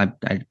expressed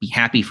I'd be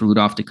happy for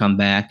Rudolph to come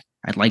back.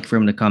 I'd like for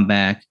him to come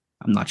back.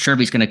 I'm not sure if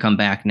he's going to come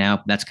back now,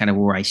 but that's kind of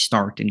where I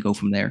start and go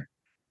from there.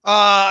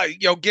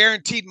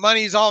 Guaranteed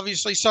money is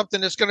obviously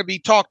something that's going to be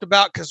talked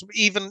about, because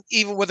even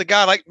with a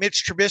guy like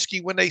Mitch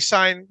Trubisky, when they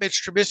signed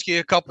Mitch Trubisky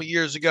a couple of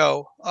years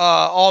ago,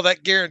 all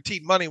that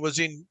guaranteed money was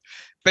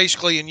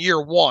basically in year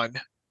one,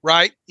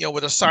 right?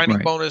 With a signing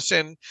bonus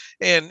and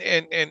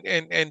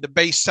the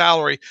base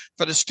salary.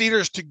 For the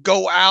Steelers to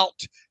go out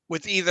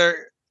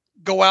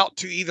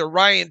to either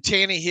Ryan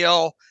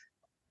Tannehill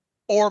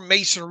or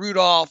Mason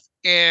Rudolph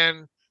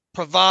and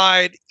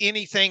provide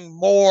anything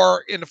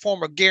more in the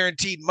form of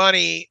guaranteed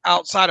money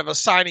outside of a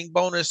signing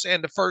bonus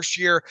and the first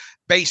year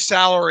base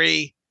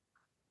salary,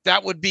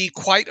 that would be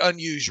quite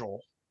unusual.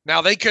 Now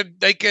they could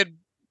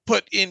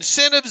put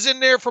incentives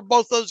in there for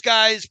both those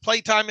guys,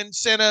 playtime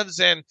incentives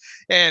and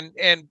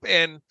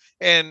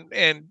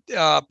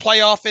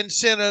playoff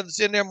incentives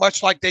in there,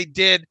 much like they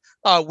did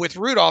with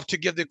Rudolph, to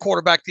give the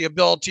quarterback the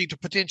ability to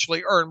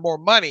potentially earn more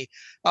money.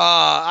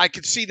 I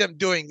could see them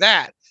doing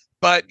that.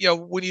 But,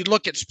 when you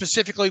look at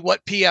specifically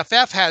what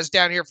PFF has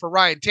down here for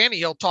Ryan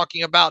Tannehill,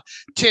 talking about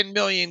 10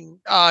 million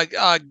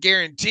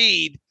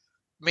guaranteed,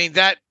 I mean,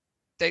 that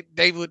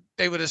they would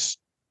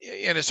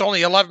and it's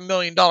only $11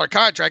 million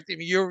contract. I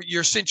mean,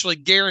 you're essentially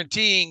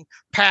guaranteeing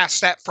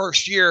past that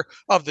first year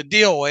of the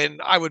deal,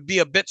 and I would be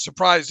a bit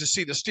surprised to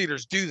see the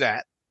Steelers do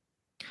that.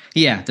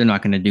 Yeah, they're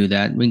not going to do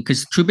that. I mean,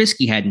 because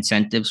Trubisky had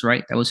incentives,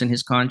 right? That was in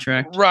his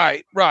contract.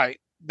 Right.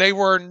 They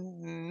were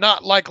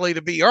not likely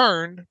to be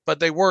earned, but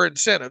they were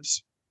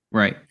incentives.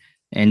 Right.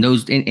 And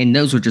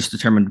those were just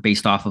determined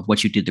based off of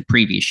what you did the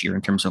previous year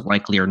in terms of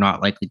likely or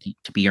not likely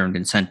to be earned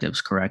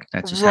incentives, correct?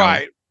 That's just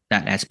right. How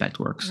that aspect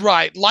works.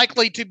 Right.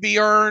 Likely to be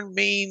earned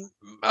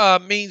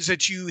means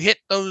that you hit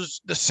the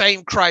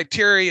same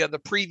criteria the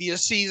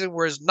previous season,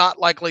 whereas not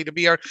likely to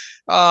be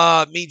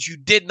earned means you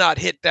did not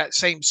hit that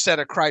same set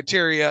of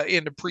criteria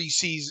in the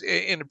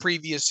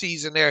previous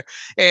season there.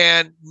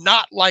 And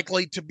not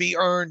likely to be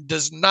earned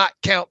does not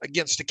count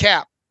against the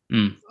cap.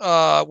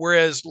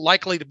 Whereas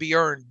likely to be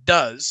earned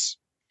does.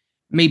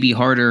 Maybe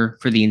harder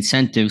for the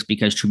incentives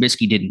because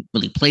Trubisky didn't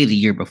really play the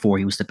year before.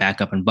 He was the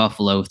backup in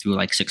Buffalo, threw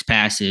like 6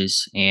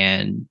 passes,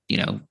 and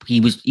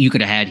you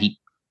could have had he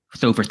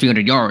throw for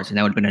 300 yards, and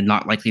that would have been a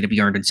not likely to be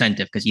earned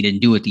incentive because he didn't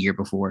do it the year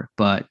before.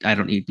 But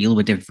it'd be a little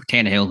bit different for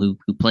Tannehill, who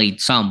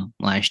played some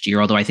last year.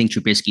 Although I think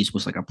Trubisky's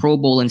was like a Pro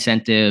Bowl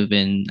incentive,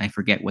 and I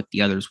forget what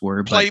the others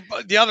were.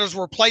 The others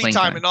were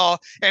playtime and all.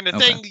 And the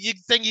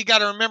thing you got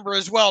to remember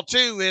as well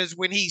too is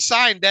when he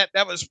signed that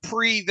was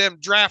pre them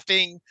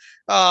drafting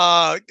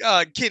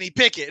Kenny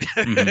Pickett.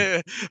 Mm-hmm.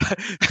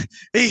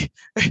 He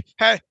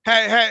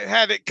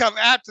had it come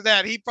after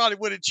that, he probably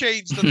would have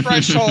changed the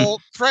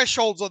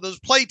thresholds of those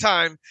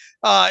playtime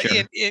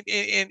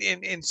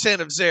in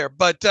incentives there.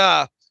 But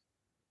I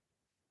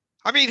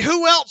mean,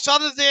 who else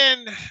other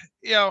than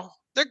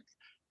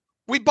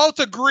we both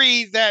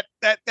agree that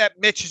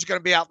Mitch is going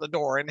to be out the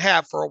door and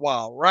have for a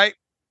while, right?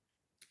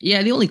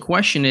 Yeah. The only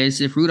question is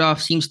if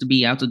Rudolph seems to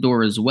be out the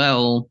door as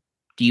well,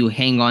 do you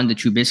hang on to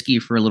Trubisky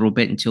for a little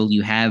bit until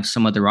you have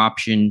some other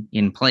option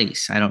in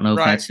place? I don't know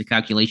if that's the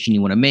calculation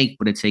you want to make,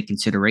 but it's a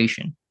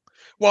consideration.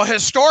 Well,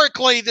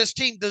 historically, this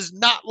team does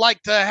not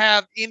like to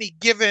have any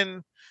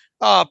given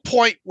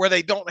point where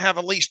they don't have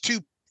at least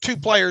two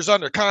players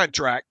under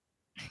contract.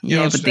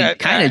 But they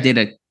kind of did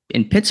it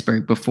in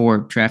Pittsburgh before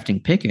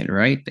drafting Pickett,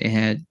 right?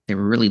 They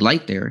were really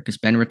light there because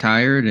Ben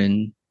retired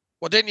and.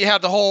 Well, didn't you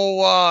have the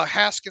whole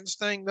Haskins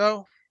thing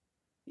though?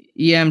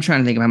 Yeah, I'm trying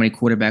to think of how many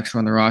quarterbacks are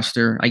on the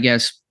roster.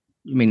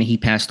 He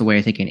passed away,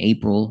 I think, in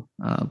April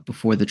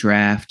before the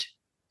draft.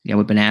 Yeah, it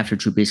would have been after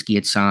Trubisky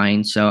had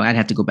signed. So I'd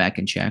have to go back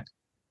and check.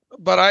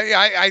 But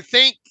I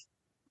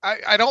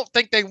don't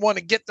think they want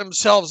to get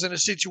themselves in a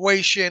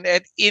situation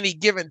at any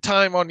given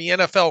time on the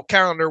NFL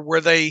calendar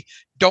where they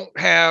don't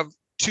have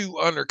 2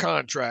 under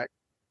contract.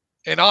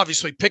 And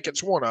obviously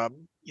Pickett's one of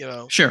them,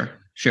 Sure.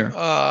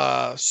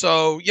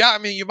 So, yeah, I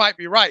mean, you might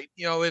be right.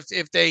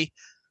 If they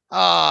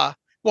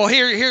well,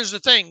 here's the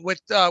thing with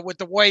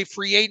the way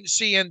free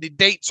agency and the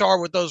dates are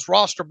with those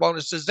roster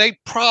bonuses, they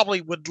probably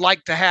would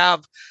like to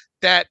have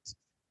that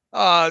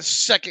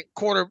second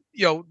quarter.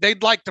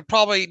 They'd like to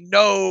probably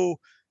know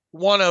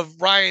one of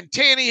Ryan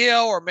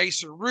Tannehill or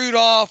Mason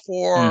Rudolph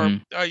or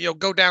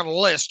go down the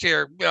list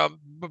here,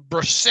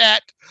 Brissett.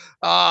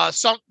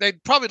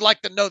 They'd probably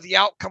like to know the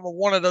outcome of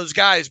one of those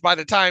guys by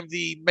the time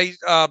the Mitch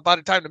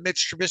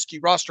Trubisky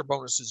roster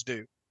bonuses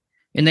due.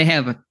 And they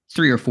have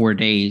 3 or 4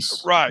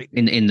 days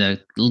in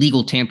the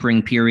legal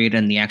tampering period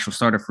and the actual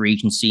start of free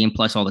agency, and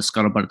plus all the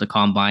scuttlebutt at the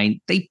combine.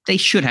 They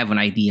should have an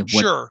idea of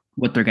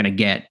what they're going to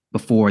get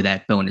before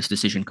that bonus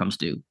decision comes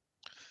due.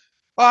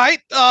 All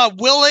right.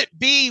 Will it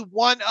be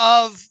one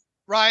of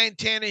Ryan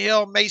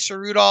Tannehill, Mason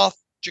Rudolph,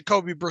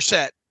 Jacoby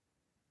Brissett?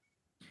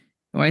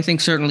 Well, I think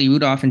certainly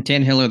Rudolph and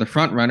Tannehill are the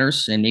front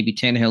runners, and maybe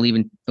Tannehill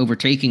even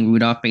overtaking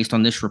Rudolph based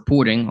on this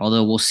reporting,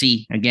 although we'll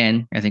see.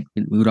 Again, I think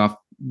Rudolph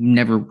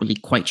never really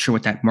quite sure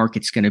what that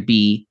market's going to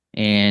be.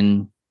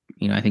 And,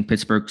 I think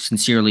Pittsburgh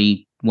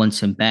sincerely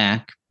wants him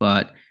back,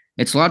 but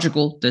it's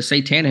logical to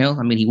say Tannehill.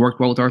 I mean, he worked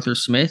well with Arthur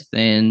Smith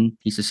and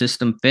he's a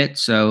system fit.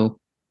 So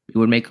it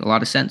would make a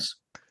lot of sense.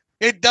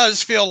 It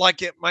does feel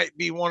like it might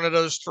be one of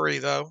those 3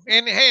 though.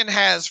 And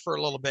has for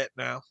a little bit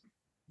now.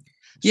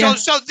 Yeah.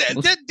 So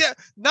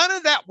none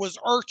of that was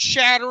earth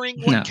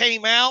shattering when it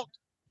came out,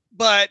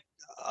 but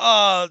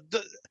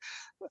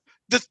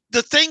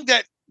the thing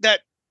that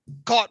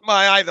caught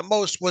my eye the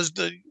most was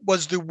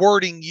the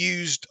wording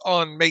used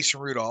on Mason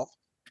Rudolph.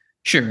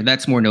 Sure,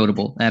 that's more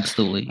notable,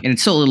 absolutely, and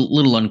it's still a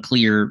little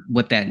unclear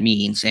what that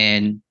means.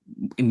 And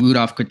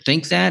Rudolph could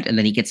think that, and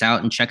then he gets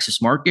out and checks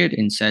his market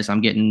and says, "I'm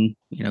getting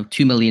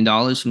 $2 million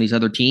from these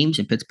other teams,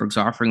 and Pittsburgh's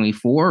offering me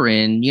 4.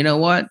 And you know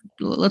what?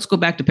 Let's go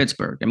back to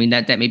Pittsburgh." I mean,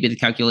 that may be the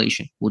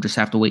calculation. We'll just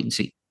have to wait and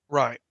see.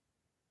 Right.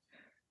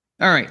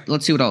 All right,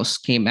 let's see what else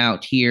came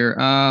out here.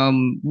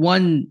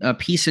 One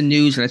piece of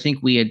news that I think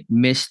we had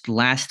missed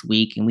last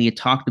week, and we had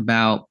talked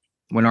about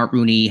when Art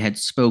Rooney had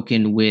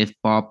spoken with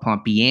Bob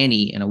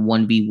Pompiani in a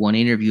 1v1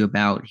 interview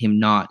about him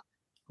not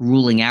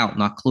ruling out,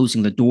 not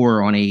closing the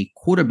door on a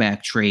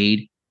quarterback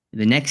trade.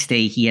 The next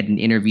day he had an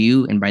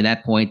interview, and by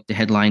that point, the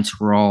headlines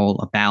were all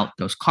about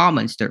those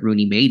comments that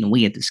Rooney made, and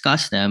we had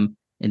discussed them.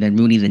 And then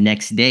Rooney the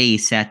next day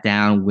sat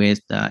down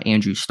with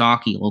Andrew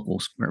Stockey,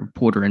 local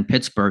reporter in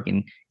Pittsburgh,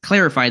 and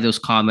clarified those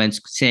comments,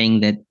 saying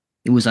that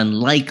it was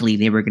unlikely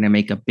they were going to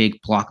make a big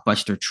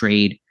blockbuster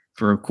trade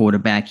for a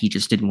quarterback. He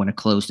just didn't want to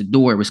close the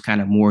door. It was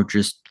kind of more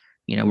just,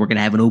 we're going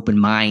to have an open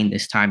mind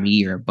this time of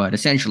year, but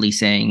essentially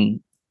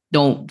saying,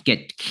 don't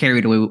get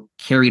carried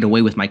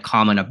away with my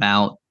comment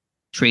about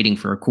trading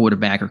for a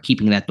quarterback or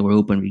keeping that door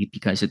open,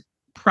 because it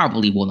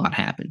probably will not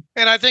happen.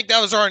 And I think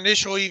that was our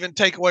initial even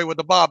takeaway with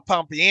the Bob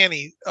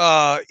Pompiani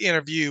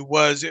interview,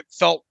 was it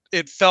felt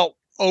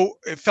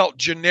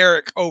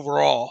generic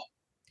overall.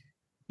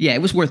 Yeah,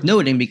 it was worth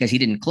noting because he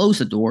didn't close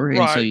the door,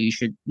 and so you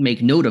should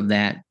make note of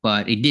that.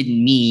 But it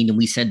didn't mean, and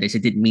we said this,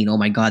 it didn't mean, oh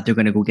my God, they're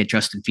going to go get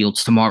Justin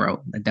Fields tomorrow.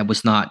 That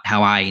was not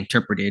how I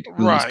interpreted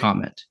Rooney's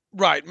comment.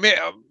 Right,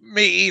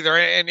 me either,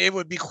 and it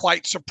would be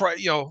quite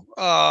surprising,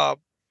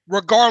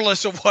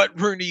 regardless of what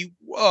Rooney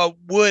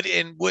would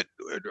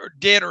or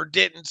did or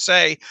didn't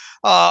say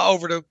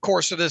over the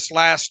course of this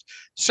last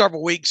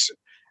several weeks.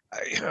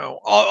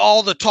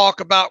 All the talk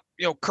about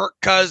Kirk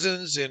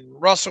Cousins and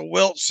Russell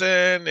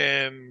Wilson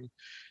and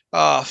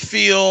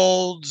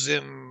Fields,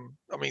 and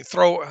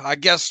I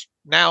guess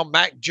now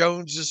Mac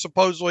Jones is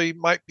supposedly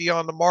might be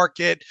on the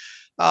market.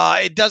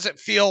 It doesn't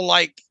feel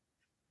like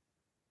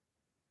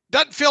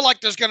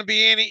there's going to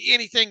be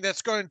anything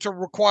that's going to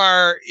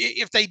require,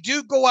 if they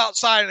do go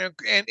outside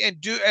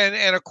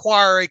and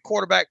acquire a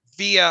quarterback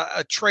via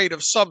a trade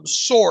of some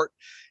sort,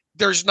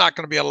 there's not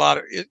going to be a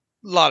lot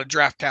of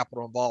draft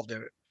capital involved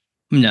in it.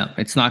 No,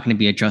 it's not going to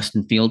be a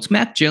Justin Fields.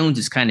 Mac Jones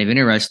is kind of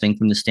interesting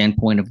from the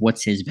standpoint of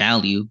what's his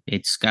value.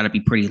 It's got to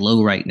be pretty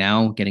low right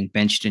now, getting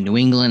benched in New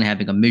England,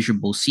 having a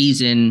miserable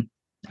season.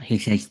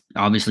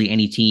 Obviously,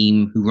 any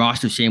team who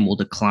rosters him will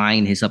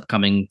decline his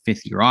upcoming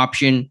fifth-year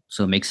option,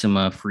 so it makes him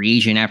a free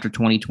agent after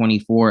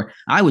 2024.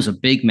 I was a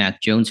big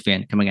Mac Jones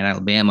fan coming out of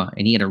Alabama,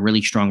 and he had a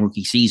really strong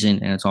rookie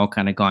season, and it's all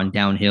kind of gone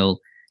downhill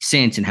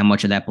since, and how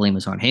much of that blame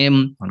is on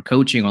him, on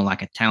coaching, or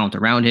lack of talent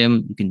around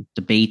him. You can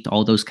debate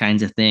all those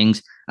kinds of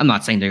things. I'm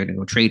not saying they're going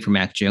to go trade for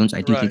Mac Jones. I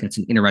do think that's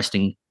an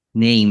interesting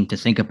name to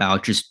think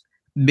about, just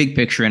big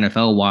picture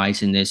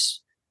NFL-wise in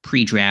this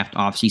pre-draft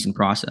offseason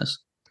process.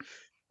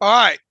 All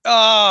right.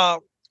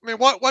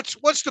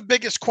 What's the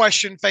biggest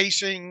question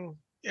facing,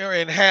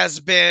 and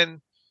has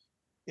been,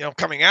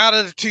 coming out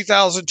of the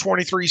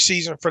 2023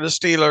 season for the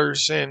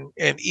Steelers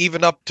and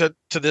even up to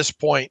this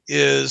point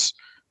is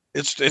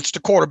it's the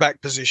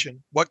quarterback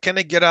position. What can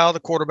they get out of the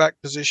quarterback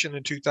position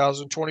in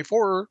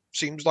 2024?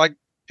 Seems like,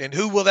 and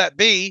who will that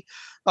be?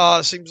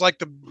 Seems like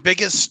the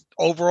biggest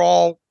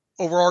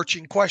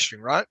overarching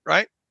question, right?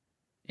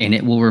 And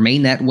it will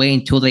remain that way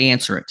until they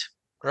answer it.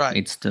 Right.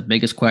 It's the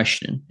biggest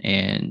question.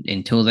 And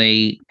until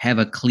they have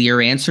a clear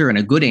answer and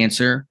a good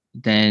answer,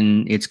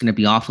 then it's going to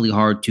be awfully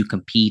hard to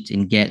compete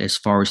and get as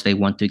far as they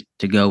want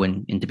to go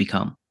and to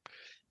become.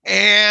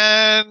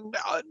 And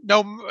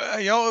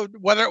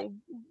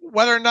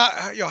whether or not,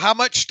 how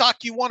much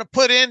stock you want to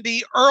put in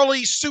the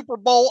early Super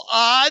Bowl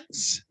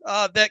odds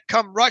that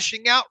come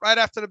rushing out right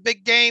after the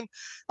big game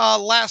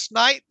last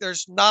night.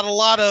 There's not a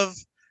lot of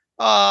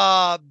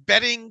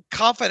betting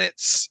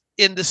confidence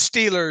in the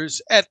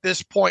Steelers at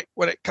this point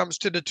when it comes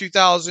to the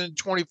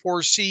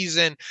 2024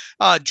 season.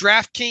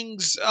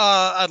 DraftKings,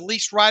 at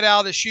least right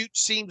out of the chute,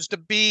 seems to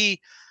be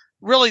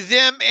really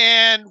them,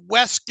 and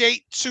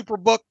Westgate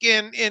Superbook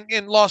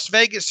in Las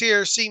Vegas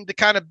here seem to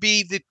kind of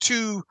be the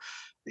two,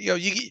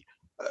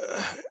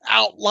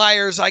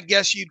 outliers, I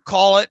guess you'd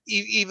call it,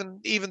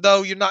 even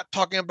though you're not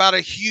talking about a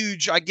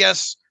huge, I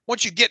guess,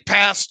 once you get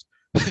past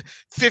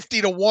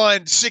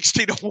 50-1,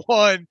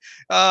 60-1,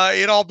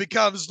 it all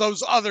becomes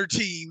those other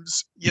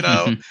teams,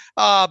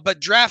 but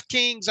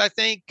DraftKings, I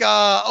think,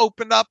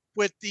 opened up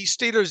with the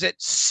Steelers at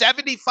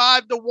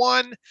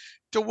 75-1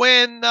 to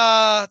win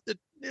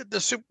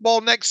the Super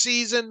Bowl next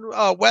season.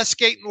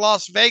 Westgate and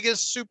Las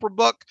Vegas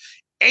Superbook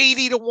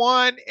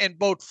 80-1, and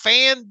both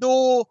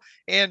FanDuel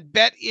and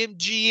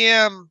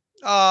BetMGM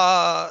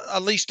at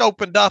least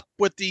opened up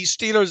with the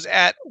Steelers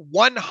at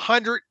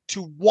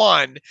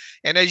 100-1.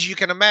 And as you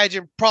can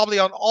imagine, probably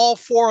on all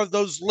four of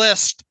those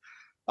lists,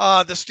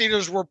 the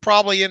Steelers were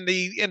probably in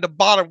the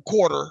bottom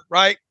quarter,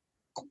 right?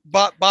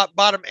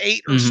 Bottom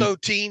 8 or so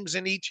teams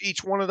in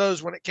each one of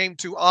those when it came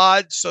to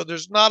odds. So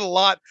there's not a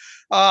lot.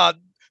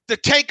 The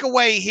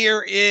takeaway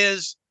here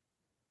is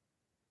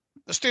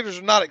the Steelers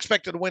are not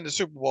expected to win the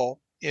Super Bowl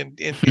in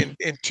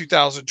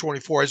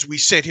 2024 as we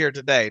sit here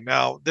today.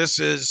 Now, this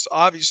is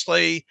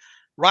obviously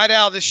right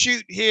out of the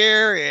chute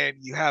here, and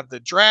you have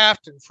the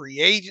draft and free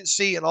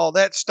agency and all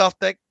that stuff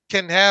that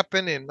can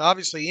happen, and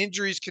obviously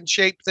injuries can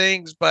shape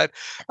things, but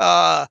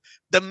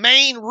the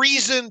main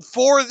reason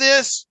for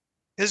this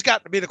has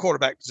got to be the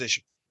quarterback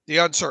position, the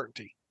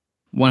uncertainty.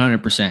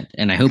 100%.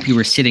 And I hope you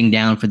were sitting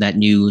down for that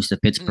news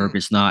that Pittsburgh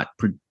is not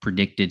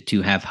predicted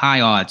to have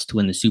high odds to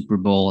win the Super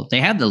Bowl. They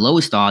have the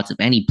lowest odds of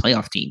any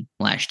playoff team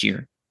last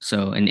year.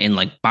 So, and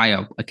like by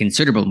a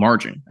considerable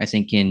margin. I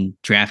think in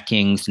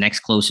DraftKings, the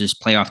next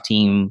closest playoff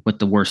team with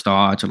the worst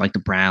odds are like the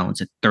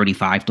Browns at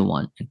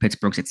 35-1, and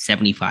Pittsburgh's at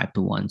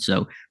 75-1.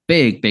 So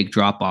big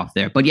drop off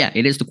there. But yeah,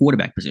 it is the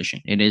quarterback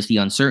position. It is the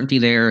uncertainty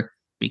there,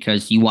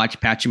 because you watch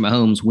Patrick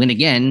Mahomes win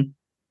again.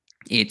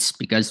 It's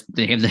because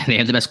they have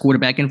the best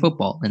quarterback in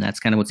football, and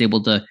that's kind of what's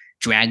able to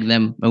drag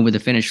them over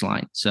the finish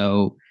line.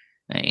 So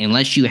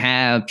unless you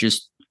have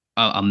just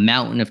a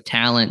mountain of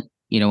talent,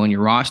 in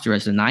your roster,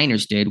 as the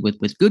Niners did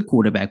with good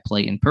quarterback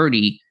play and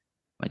Purdy,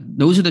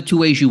 those are the two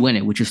ways you win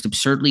it, which is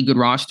absurdly good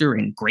roster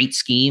and great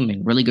scheme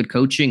and really good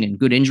coaching and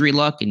good injury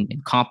luck and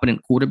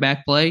competent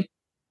quarterback play,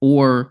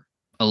 or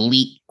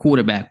elite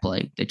quarterback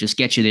play that just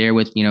gets you there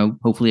with,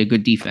 hopefully a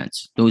good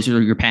defense. Those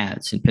are your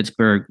paths. And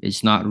Pittsburgh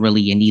is not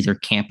really in either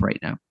camp right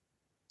now.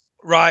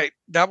 Right.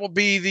 That will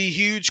be the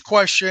huge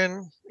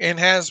question, and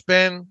has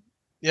been,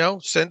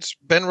 since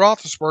Ben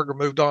Roethlisberger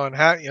moved on.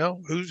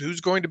 Who's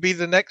going to be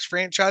the next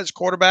franchise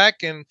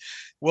quarterback, and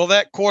will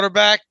that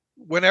quarterback,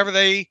 whenever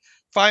they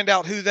find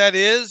out who that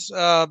is,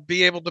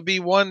 be able to be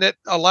one that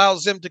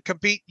allows them to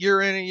compete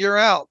year in and year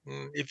out?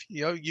 And if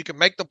you can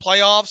make the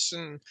playoffs,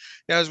 and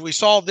as we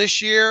saw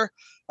this year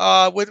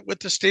with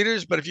the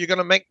Steelers, but if you're going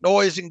to make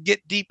noise and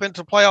get deep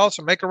into playoffs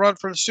and make a run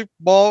for the Super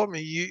Bowl,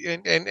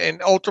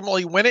 and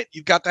ultimately win it,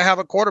 you've got to have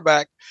a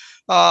quarterback.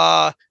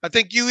 I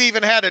think you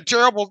even had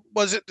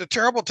the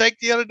terrible take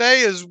the other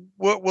day is,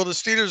 will the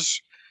Steelers,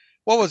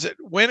 what was it,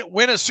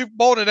 win a Super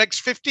Bowl in the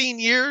next 15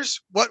 years?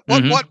 What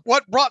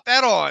brought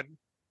that on?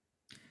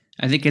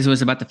 I think it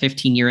was about the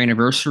 15-year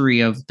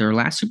anniversary of their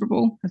last Super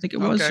Bowl, I think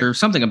it was, or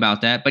something about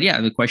that. But yeah,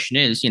 the question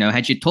is,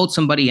 had you told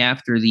somebody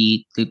after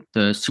the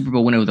Super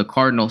Bowl winner of the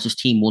Cardinals, this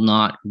team will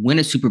not win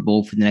a Super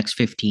Bowl for the next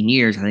 15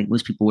 years, I think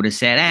most people would have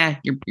said, I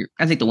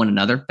think they'll win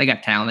another. They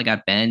got talent, they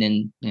got Ben,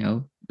 and,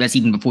 that's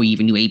even before you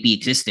even knew AB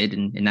existed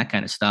and that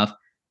kind of stuff.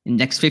 In the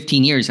next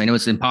 15 years, I know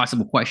it's an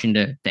impossible question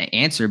to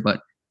answer,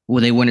 but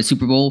will they win a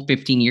Super Bowl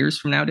 15 years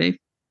from now, Dave?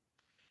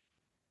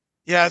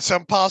 Yeah, it's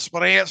impossible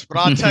to answer, but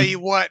I'll tell you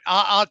what.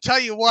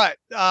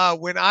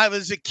 When I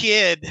was a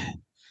kid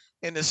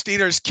and the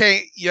Steelers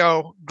came,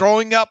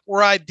 growing up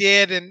where I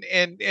did, and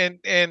in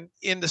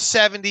the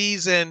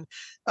 70s, and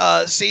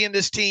seeing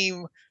this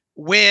team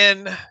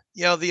win,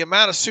 the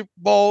amount of Super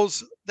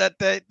Bowls that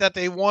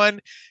they won,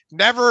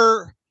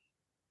 never.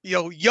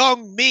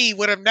 Young me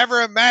would have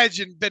never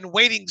imagined been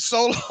waiting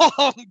so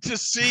long to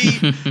see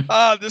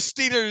the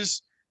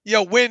Steelers,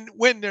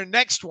 win their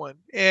next one.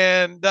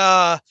 And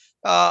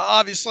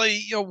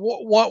obviously,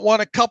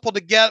 want a couple to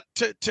get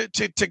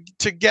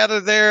together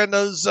there in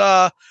those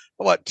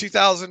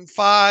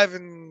 2005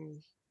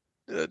 and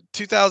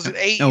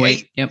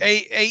 2008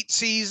 eight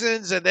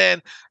seasons, and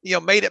then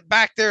made it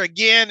back there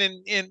again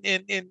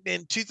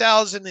in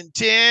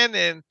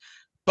 2010,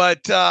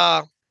 but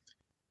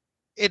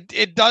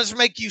it does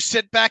make you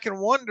sit back and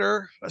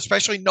wonder,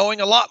 especially knowing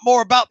a lot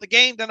more about the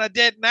game than I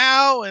did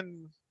now,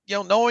 and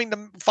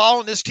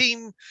following this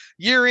team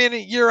year in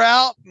and year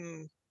out,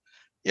 and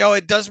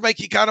it does make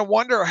you kind of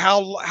wonder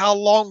how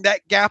long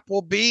that gap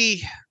will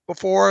be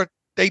before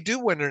they do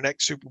win their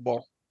next Super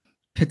Bowl.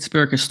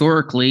 Pittsburgh,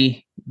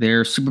 historically,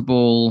 their Super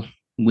Bowl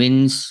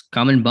wins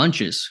come in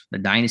bunches. The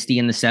dynasty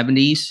in the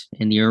 70s,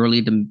 in the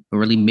early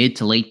mid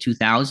to late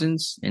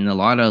 2000s, and a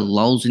lot of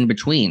lulls in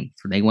between.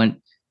 They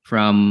went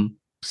from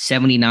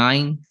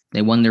 79,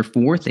 they won their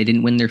fourth. They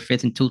didn't win their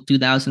fifth until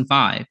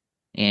 2005.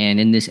 And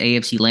in this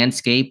AFC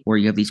landscape where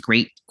you have these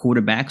great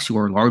quarterbacks who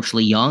are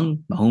largely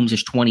young, Mahomes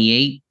is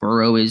 28,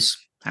 Burrow is,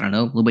 a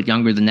little bit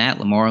younger than that,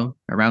 Lamar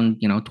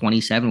around,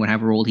 27,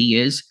 whatever old he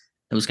is.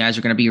 Those guys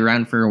are going to be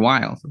around for a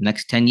while, for the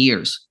next 10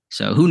 years.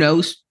 So who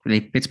knows?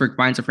 If Pittsburgh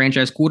finds a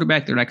franchise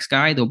quarterback, their next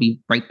guy, they'll be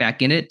right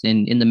back in it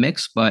and in the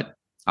mix. But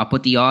I'll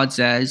put the odds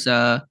as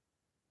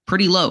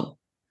pretty low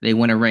they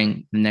win a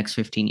ring in the next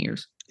 15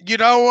 years.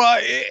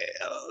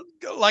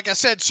 Like I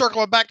said,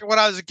 circling back to when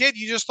I was a kid,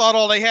 you just thought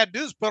all they had to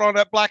do is put on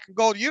that black and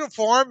gold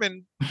uniform,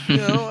 and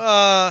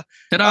that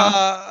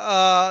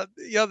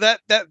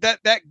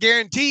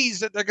guarantees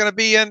that they're going to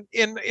be in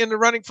the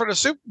running for the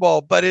Super Bowl.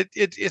 But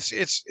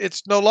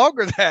it's no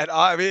longer that.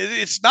 I mean,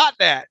 it's not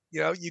that.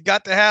 You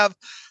got to have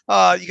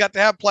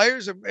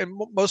players, and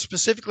most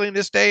specifically in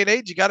this day and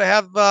age, you got to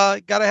have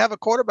a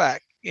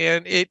quarterback,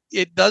 and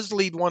it does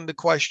lead one to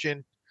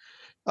question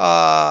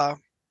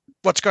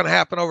what's going to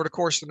happen over the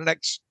course of the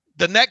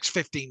next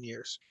 15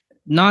 years.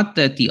 Not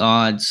that the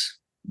odds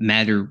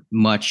matter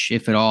much,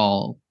 if at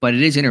all, but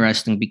it is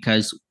interesting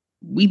because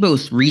we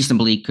both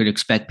reasonably could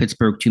expect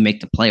Pittsburgh to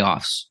make the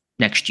playoffs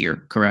next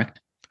year,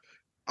 correct?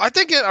 I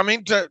think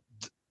to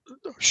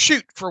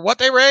shoot for what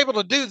they were able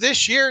to do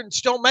this year and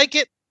still make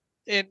it,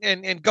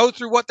 and go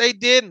through what they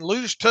did and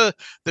lose to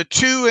the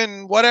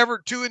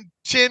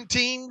 2-10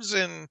 teams,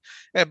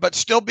 but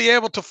still be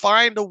able to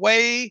find a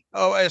way,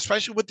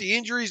 especially with the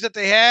injuries that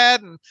they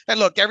had. And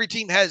look, every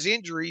team has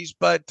injuries,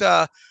 but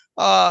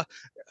long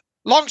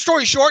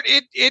story short,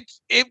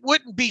 it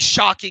wouldn't be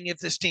shocking if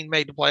this team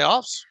made the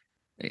playoffs.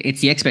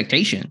 It's the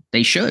expectation.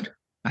 They should,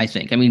 I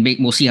think. I mean,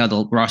 we'll see how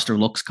the roster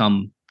looks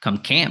come come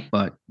camp,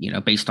 but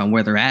based on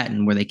where they're at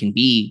and where they can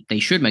be, they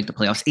should make the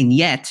playoffs. And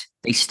yet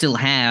they still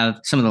have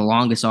some of the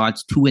longest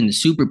odds to win the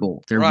Super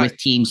Bowl. They're with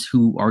teams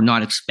who are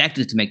not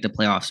expected to make the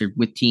playoffs. They're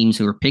with teams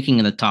who are picking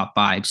in the top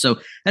 5. So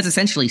that's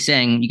essentially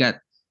saying you got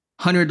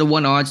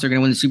 100-1 odds they're going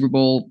to win the Super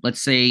Bowl.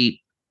 Let's say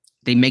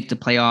they make the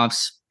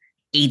playoffs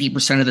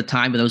 80% of the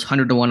time with those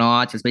 100-1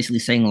 odds. It's basically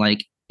saying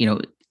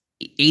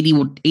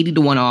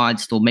 80-1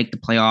 odds they'll make the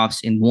playoffs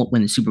and won't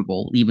win the Super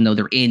Bowl, even though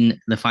they're in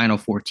the final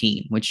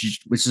 14, which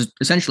is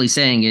essentially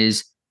saying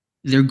is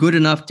they're good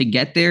enough to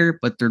get there,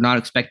 but they're not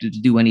expected to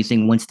do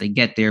anything once they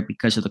get there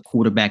because of the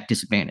quarterback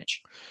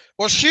disadvantage.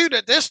 Well, shoot,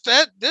 at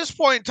this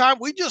point in time,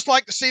 we just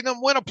like to see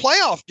them win a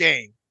playoff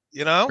game,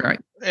 Right.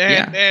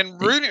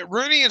 And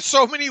Rooney in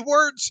so many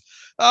words,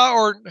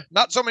 or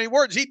not so many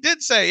words, he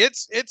did say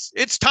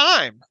it's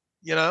time,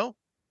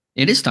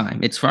 It is time.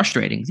 It's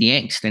frustrating, the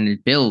angst, and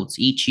it builds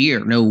each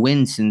year. No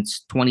win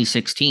since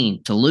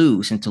 2016. To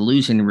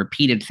lose in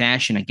repeated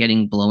fashion of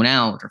getting blown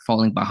out or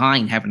falling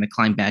behind, having to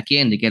climb back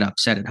in to get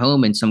upset at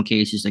home in some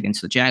cases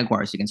against the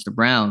Jaguars, against the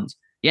Browns.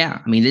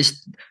 Yeah, I mean,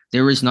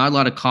 there is not a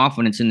lot of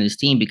confidence in this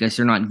team because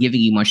they're not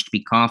giving you much to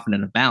be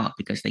confident about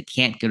because they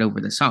can't get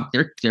over this hump.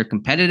 They're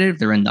competitive.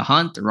 They're in the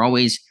hunt.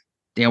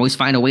 They always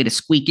find a way to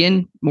squeak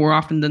in more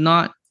often than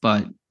not.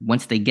 But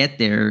once they get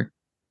there,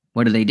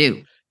 what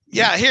do?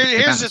 Yeah,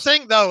 here's the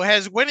thing, though.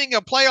 Has winning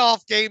a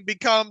playoff game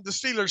become the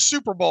Steelers'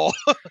 Super Bowl?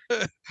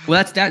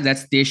 Well,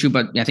 that's the issue.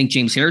 But I think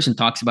James Harrison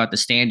talks about the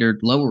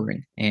standard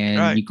lowering.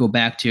 And you go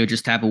back to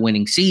just have a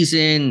winning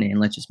season and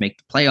let's just make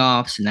the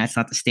playoffs. And that's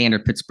not the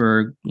standard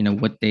Pittsburgh,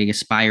 what they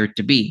aspire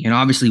to be. And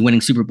obviously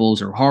winning Super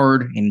Bowls are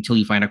hard. And until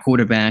you find a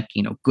quarterback,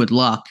 good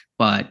luck.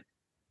 But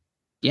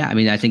yeah, I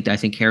mean, I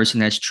think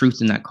Harrison has truth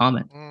in that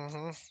comment.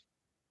 Mm-hmm.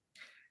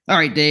 All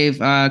right, Dave,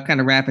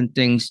 kind of wrapping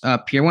things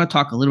up here. I want to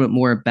talk a little bit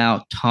more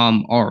about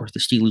Tom Arth, the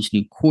Steelers'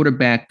 new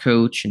quarterback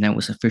coach, and that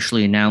was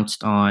officially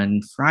announced on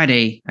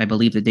Friday. I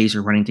believe the days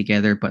are running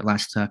together, but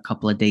last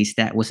couple of days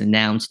that was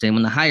announced. And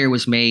when the hire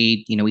was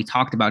made, we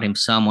talked about him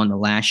some on the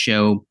last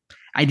show.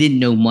 I didn't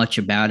know much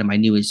about him. I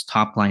knew his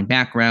top-line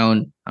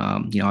background,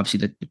 obviously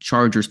the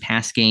Chargers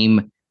pass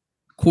game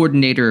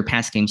coordinator or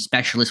pass game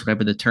specialist,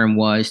 whatever the term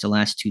was, the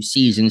last 2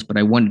 seasons, but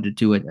I wanted to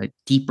do a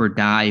deeper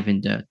dive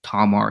into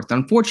Tom Arth.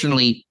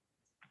 Unfortunately,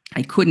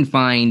 I couldn't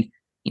find,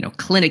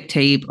 clinic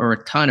tape or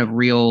a ton of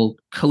real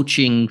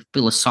coaching,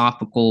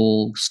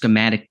 philosophical,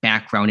 schematic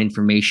background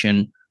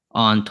information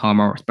on Tom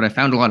Arth, but I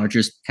found a lot of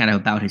just kind of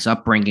about his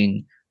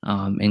upbringing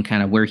and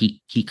kind of where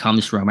he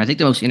comes from. I think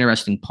the most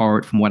interesting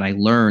part from what I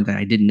learned that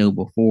I didn't know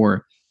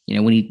before,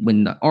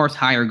 when the Arth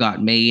hire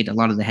got made, a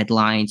lot of the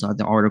headlines or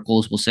the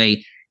articles will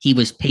say he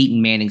was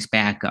Peyton Manning's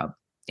backup.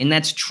 And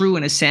that's true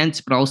in a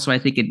sense, but also I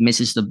think it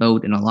misses the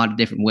boat in a lot of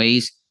different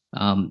ways.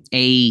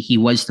 He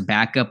was the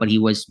backup, but he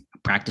was a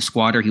practice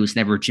squatter. He was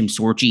never Jim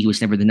Sorgi. He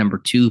was never the number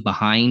 2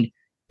 behind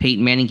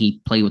Peyton Manning.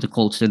 He played with the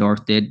Colts that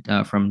Arth did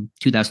from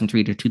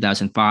 2003 to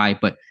 2005,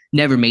 but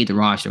never made the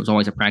roster. It was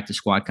always a practice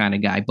squad kind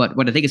of guy. But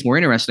what I think is more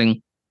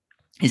interesting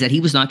is that he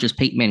was not just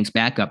Peyton Manning's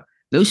backup.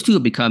 Those two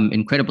have become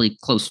incredibly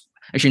close.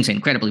 I shouldn't say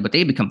incredibly, but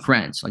they've become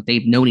friends. Like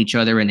they've known each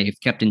other and they've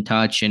kept in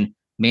touch, and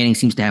Manning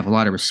seems to have a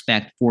lot of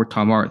respect for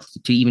Tom Arth,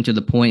 to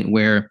the point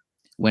where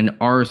when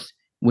Arth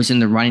was in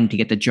the running to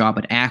get the job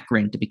at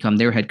Akron to become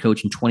their head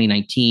coach in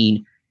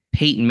 2019,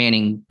 Peyton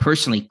Manning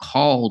personally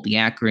called the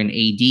Akron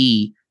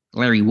AD,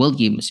 Larry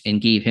Williams, and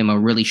gave him a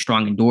really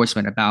strong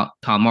endorsement about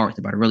Tom Arth,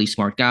 about a really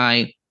smart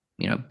guy,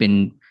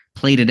 been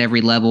played at every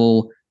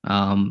level.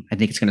 I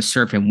think it's going to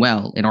serve him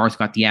well. And Arth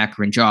got the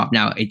Akron job.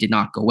 Now, it did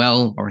not go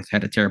well. Arth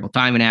had a terrible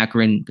time in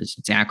Akron because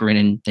it's Akron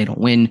and they don't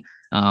win.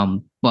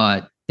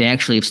 But they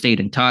actually have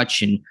stayed in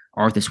touch, and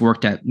Arth has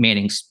worked at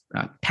Manning's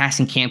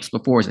passing camps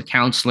before as a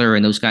counselor,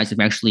 and those guys have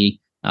actually,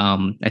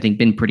 I think,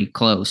 been pretty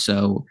close.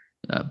 So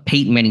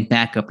Peyton Manning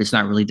backup does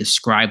not really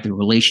describe the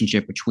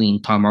relationship between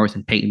Tom Arth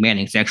and Peyton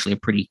Manning. It's actually a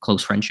pretty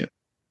close friendship.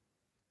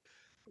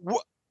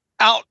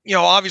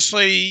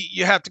 Obviously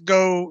you have to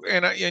go,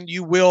 and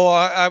you will,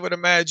 I would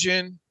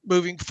imagine,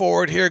 moving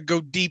forward here,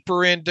 go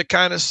deeper into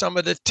kind of some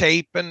of the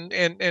tape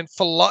and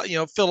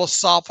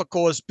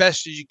philosophical as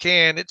best as you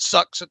can. It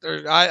sucks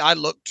that I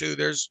look to,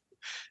 there's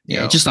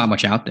just not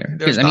much out there.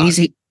 Because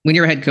when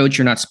you're a head coach,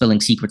 you're not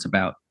spilling secrets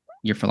about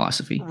your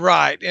philosophy.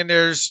 Right. And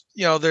there's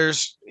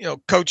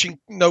coaching,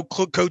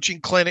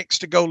 coaching clinics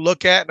to go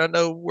look at. And I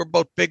know we're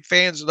both big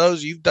fans of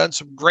those. You've done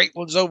some great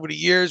ones over the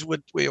years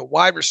with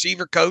wide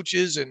receiver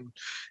coaches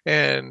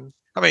and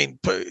I mean,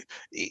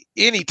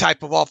 any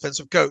type of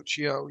offensive coach,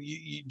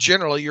 you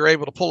generally you're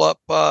able to pull up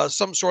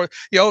some sort of,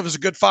 it was a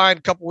good find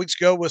a couple of weeks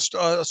ago was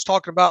us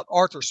talking about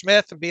Arthur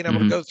Smith and being able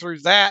to go through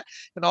that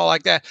and all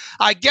like that.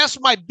 I guess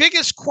my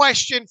biggest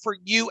question for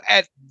you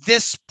at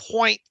this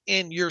point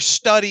in your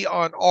study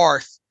on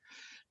Arth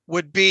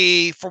would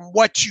be, from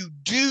what you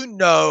do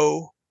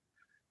know,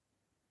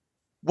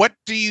 what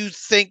do you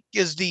think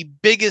is the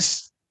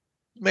biggest,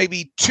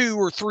 maybe 2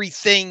 or 3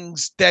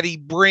 things that he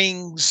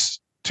brings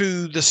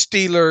to the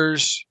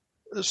Steelers,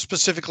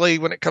 specifically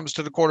when it comes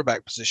to the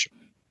quarterback position?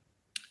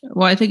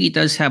 Well, I think he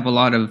does have a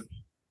lot of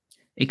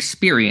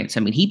experience. I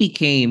mean,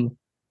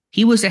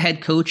 he was a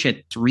head coach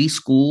at 3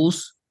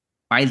 schools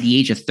by the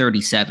age of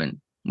 37,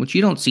 which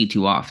you don't see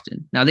too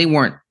often. Now, they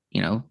weren't,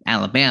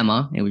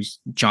 Alabama. It was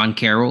John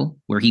Carroll,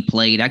 where he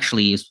played,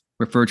 actually is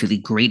referred to the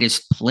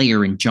greatest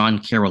player in John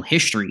Carroll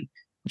history,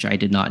 which I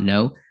did not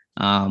know.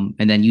 And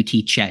then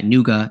UT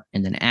Chattanooga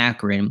and then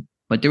Akron.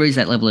 But there is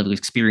that level of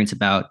experience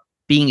about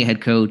being a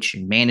head coach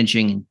and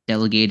managing and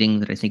delegating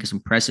that I think is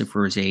impressive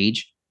for his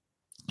age.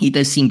 He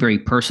does seem very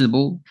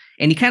personable,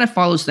 and he kind of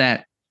follows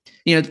that.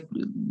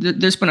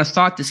 There's been a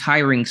thought this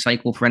hiring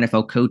cycle for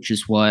NFL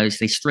coaches was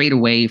they strayed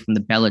away from the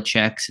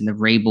Belichicks and the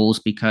Rabels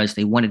because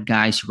they wanted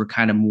guys who were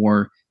kind of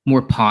more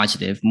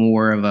positive,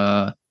 more of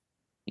a,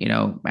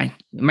 am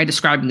I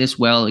describing this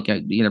well? Like,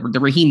 the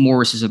Raheem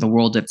Morrises of the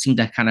world that seem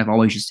to kind of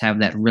always just have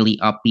that really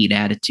upbeat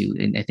attitude.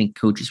 And I think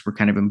coaches were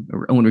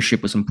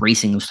ownership was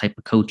embracing those type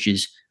of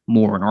coaches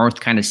more. And Arth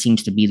kind of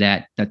seems to be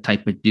that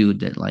type of dude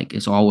that like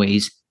is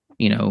always,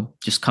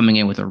 just coming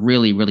in with a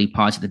really, really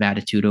positive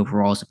attitude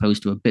overall, as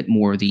opposed to a bit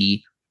more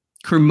the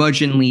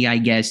curmudgeonly, I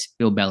guess,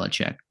 Bill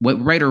Belichick.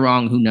 What right or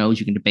wrong, who knows?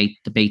 You can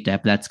debate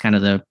that, but that's kind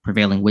of the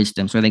prevailing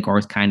wisdom. So I think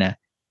Arth kind of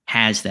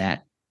has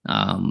that.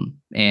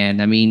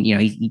 And I mean,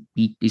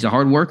 he's a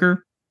hard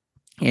worker.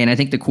 And I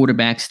think the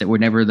quarterbacks that were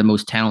never the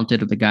most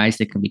talented are the guys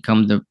that can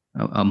become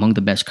among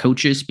the best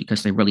coaches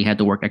because they really had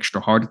to work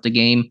extra hard at the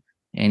game.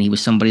 And he was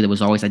somebody that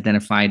was always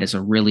identified as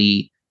a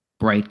really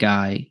bright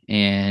guy,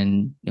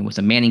 and with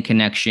the Manning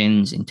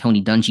connections, and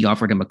Tony Dungy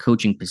offered him a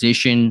coaching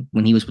position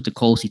when he was with the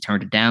Colts. He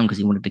turned it down because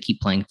he wanted to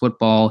keep playing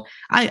football.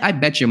 I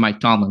bet you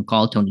Mike Tomlin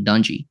called Tony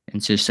Dungy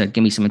and just said,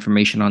 "Give me some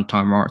information on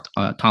Tom Arth."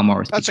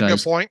 That's a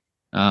good point.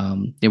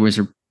 There was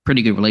a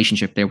pretty good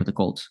relationship there with the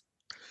Colts.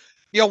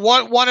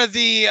 One of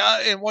the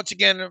and once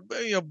again,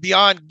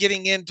 beyond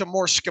getting into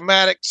more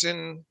schematics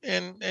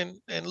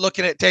and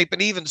looking at tape,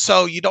 and even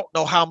so, you don't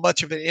know how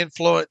much of an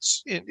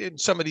influence in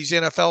some of these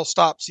NFL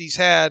stops he's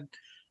had,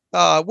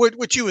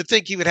 which you would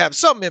think he would have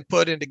some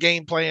input into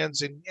game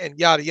plans and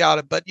yada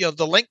yada. But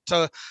the link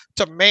to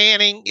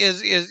Manning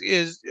is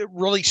it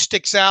really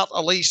sticks out,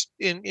 at least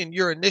in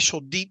your initial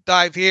deep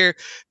dive here,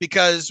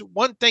 because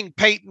one thing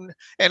Peyton,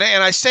 and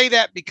I say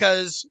that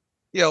because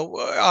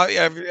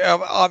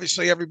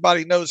obviously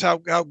everybody knows how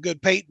good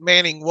Peyton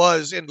Manning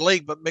was in the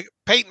league, but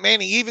Peyton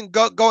Manning, even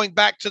going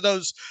back to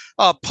those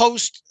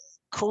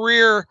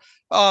post-career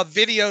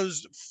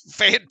videos,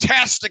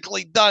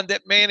 fantastically done,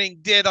 that Manning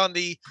did on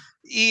the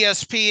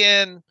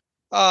ESPN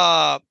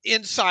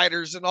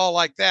insiders and all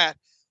like that.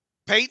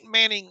 Peyton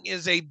Manning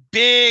is a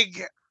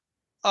big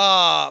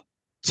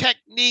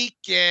technique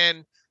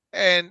and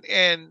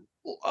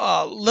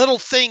little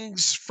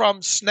things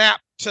from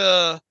snap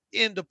to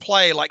into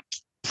play, like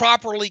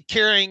properly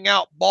carrying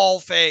out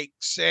ball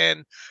fakes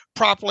and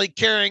properly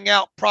carrying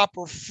out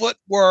proper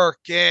footwork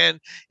and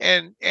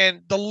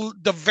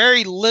the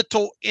very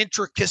little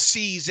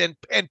intricacies and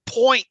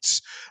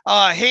points,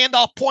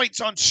 handoff points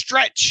on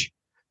stretch,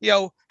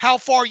 how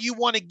far you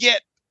want to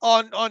get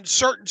on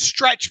certain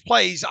stretch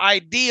plays,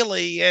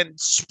 ideally, and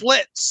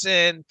splits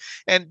and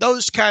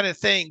those kind of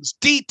things,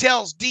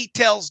 details.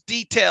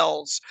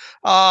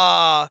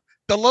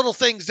 The little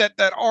things that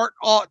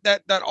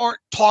aren't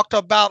talked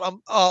about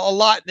a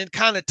lot, and then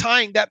kind of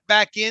tying that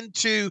back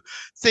into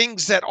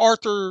things that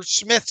Arthur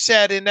Smith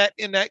said in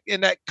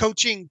that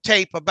coaching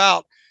tape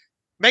about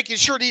making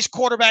sure these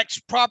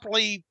quarterbacks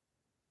properly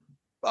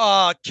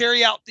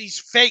carry out these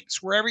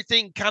fakes where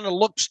everything kind of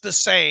looks the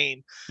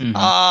same.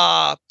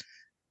 Mm-hmm.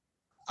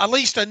 At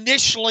least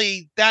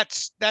initially,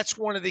 that's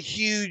one of the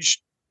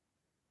huge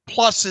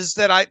pluses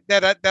that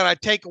I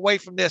take away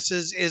from this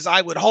is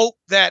I would hope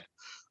that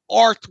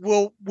Arth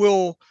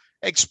will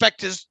expect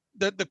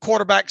the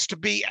quarterbacks to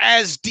be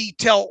as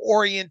detail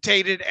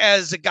orientated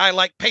as a guy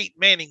like Peyton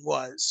Manning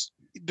was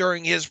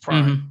during his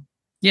prime. Mm-hmm.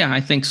 Yeah, I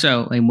think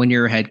so. And when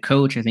you're a head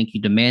coach, I think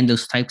you demand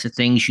those types of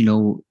things,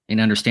 and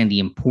understand the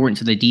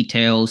importance of the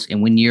details.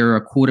 And when you're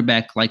a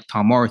quarterback like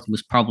Tom Arth, who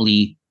was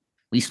probably,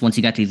 at least once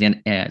he got to the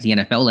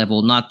NFL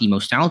level, not the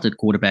most talented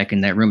quarterback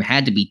in that room,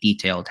 had to be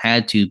detailed,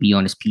 had to be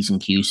on his P's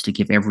and Q's to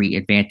give every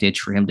advantage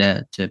for him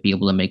to be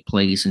able to make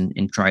plays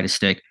and try to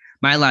stick.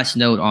 My last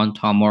note on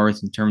Tom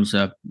Arth in terms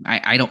of,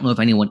 I don't know if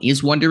anyone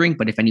is wondering,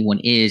 but if anyone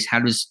is, how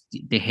does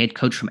the head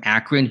coach from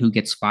Akron who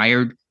gets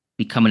fired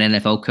become an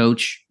NFL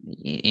coach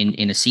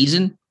in a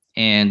season?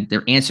 And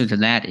their answer to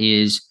that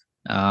is,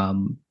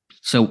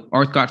 so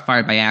Arth got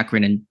fired by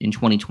Akron in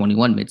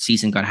 2021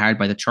 midseason, got hired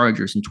by the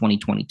Chargers in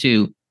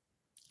 2022.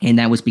 And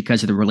that was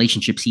because of the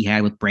relationships he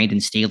had with Brandon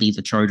Staley,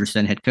 the Chargers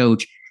then head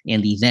coach,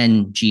 and the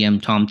then GM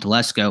Tom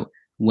Telesco.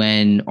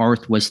 When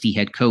Arth was the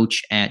head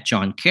coach at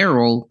John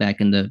Carroll back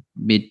in the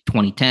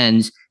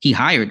mid-2010s, he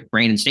hired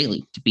Brandon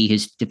Staley to be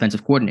his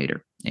defensive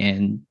coordinator.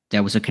 And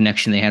that was a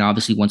connection they had,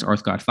 obviously, once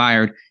Arth got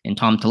fired. And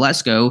Tom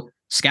Telesco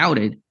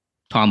scouted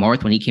Tom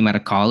Arth when he came out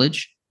of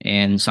college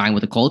and signed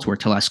with the Colts, where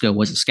Telesco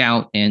was a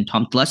scout. And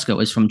Tom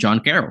Telesco is from John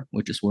Carroll,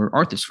 which is where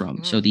Arth is from.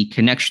 Mm-hmm. So the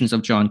connections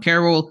of John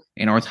Carroll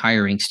and Arth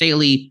hiring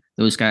Staley,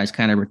 those guys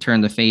kind of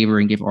returned the favor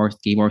and gave Arth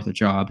a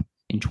job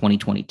in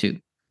 2022.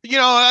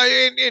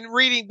 In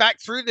reading back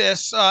through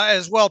this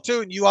as well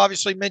too, and you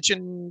obviously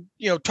mentioned,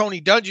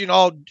 Tony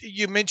Dungy,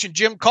 you mentioned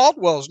Jim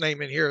Caldwell's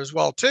name in here as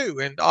well too,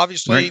 and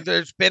obviously Right.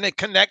 there's been a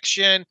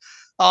connection.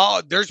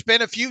 There's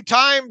been a few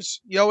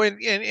times,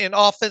 in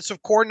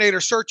offensive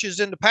coordinator searches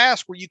in the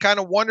past where you kind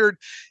of wondered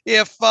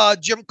if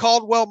Jim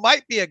Caldwell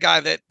might be a guy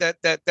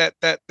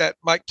that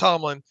Mike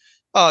Tomlin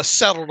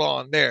settled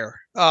on there.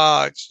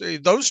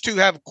 Those two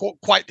have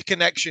quite the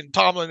connection,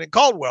 Tomlin and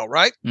Caldwell,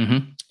 right?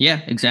 Mm-hmm.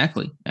 Yeah,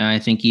 exactly. I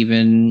think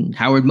even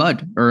Howard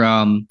Mudd, or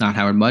not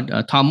Howard Mudd,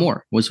 Tom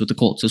Moore was with the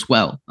Colts as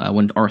well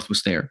when Arth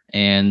was there,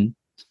 and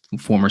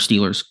former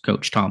Steelers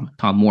coach Tom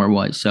Moore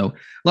was. So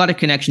a lot of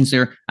connections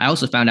there. I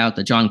also found out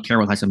that John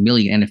Carroll has 1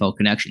 million NFL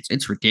connections.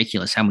 It's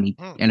ridiculous how many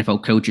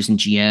NFL coaches and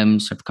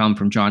GMs have come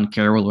from John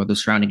Carroll or the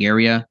surrounding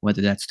area,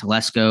 whether that's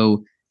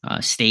Telesco,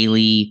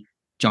 Staley,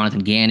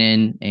 Jonathan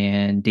Gannon,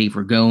 and Dave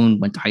Ragone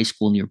went to high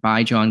school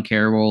nearby John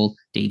Carroll,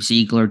 Dave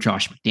Ziegler,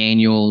 Josh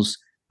McDaniels,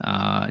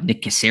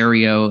 Nick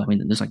Caserio. I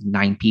mean, there's like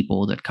 9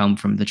 people that come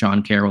from the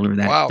John Carroll or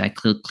that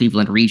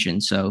Cleveland region.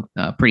 So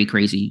pretty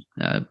crazy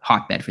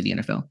hotbed for the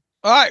NFL.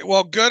 All right.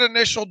 Well, good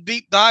initial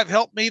deep dive.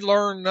 Helped me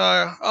learn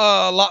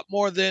a lot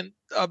more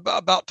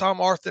about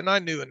Tom Arth than I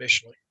knew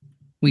initially.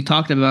 We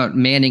talked about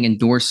Manning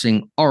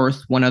endorsing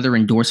Arth. One other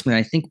endorsement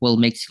I think will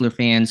make Steeler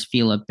fans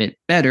feel a bit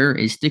better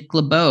is Dick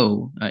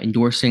LeBeau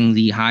endorsing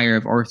the hire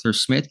of Arthur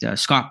Smith.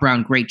 Scott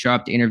Brown, great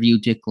job to interview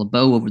Dick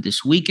LeBeau over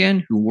this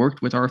weekend, who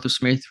worked with Arthur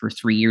Smith for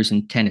 3 years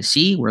in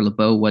Tennessee, where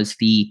LeBeau was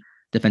the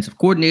defensive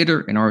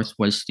coordinator and Arth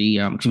was the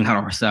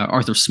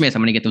Arthur Smith.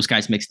 I'm going to get those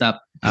guys mixed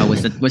up.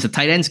 Was the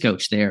tight ends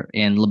coach there,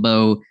 and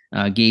LeBeau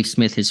gave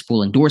Smith his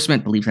full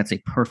endorsement. Believes that's a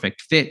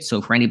perfect fit.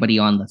 So for anybody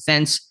on the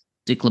fence,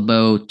 Dick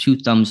LeBeau, 2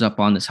 thumbs up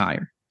on this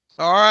hire.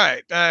 All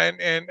right.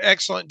 And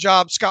excellent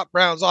job. Scott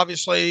Brown's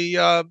obviously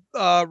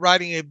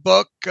writing a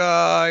book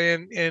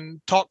and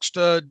talks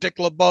to Dick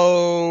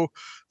LeBeau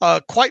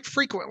quite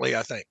frequently,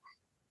 I think.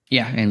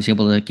 Yeah, and was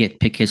able to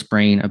pick his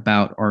brain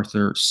about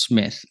Arthur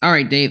Smith. All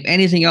right, Dave,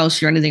 anything else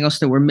here? Anything else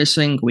that we're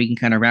missing? We can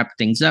kind of wrap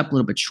things up. A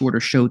little bit shorter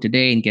show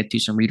today and get to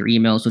some reader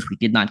emails, which we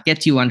did not get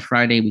to on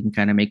Friday. We can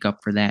kind of make up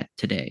for that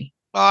today.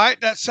 All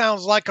right, that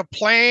sounds like a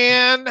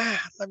plan.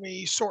 Let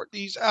me sort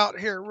these out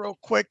here real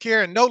quick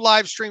here. And no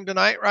live stream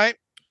tonight, right?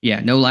 Yeah,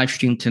 no live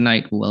stream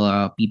tonight.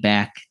 We'll be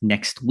back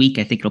next week.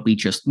 I think it'll be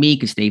just me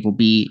because Dave will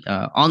be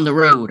on the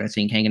road, I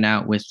think, hanging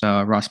out with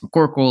Ross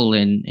McCorkle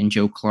and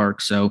Joe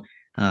Clark. So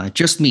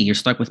just me. You're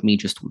stuck with me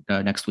just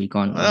next week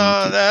on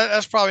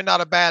that's probably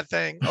not a bad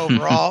thing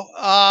overall.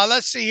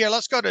 Let's see here.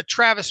 Let's go to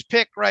Travis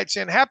Pick writes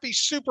in, happy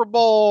Super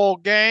Bowl,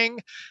 gang.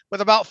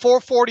 With about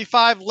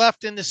 4:45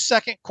 left in the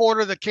second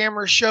quarter, the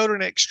camera showed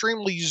an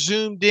extremely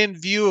zoomed in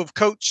view of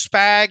Coach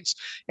Spags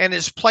and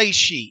his play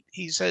sheet.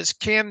 He says,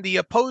 can the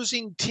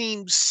opposing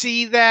team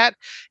see that?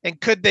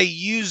 And could they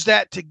use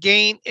that to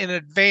gain an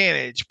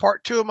advantage?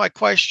 Part 2 of my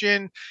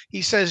question,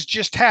 he says,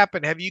 just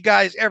happened. Have you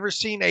guys ever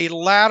seen a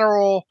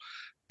lateral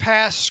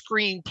pass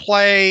screen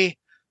play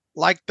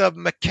like the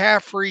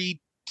McCaffrey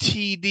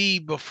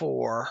TD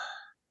before?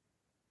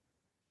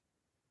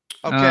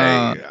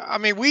 Okay.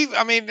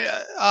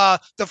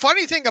 The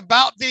funny thing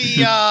about the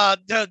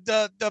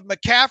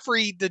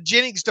McCaffrey, the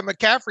Jennings to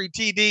McCaffrey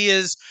TD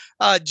is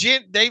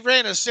they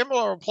ran a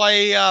similar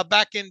play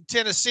back in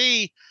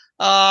Tennessee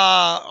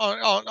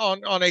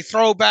on a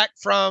throwback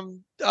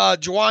from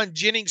Juwan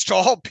Jennings to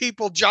all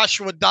people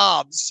Joshua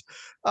Dobbs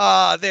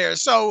there.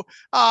 So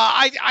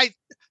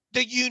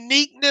the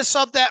uniqueness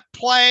of that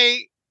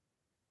play,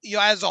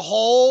 as a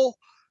whole,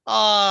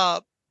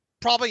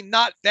 probably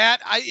not that.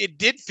 It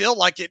did feel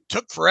like it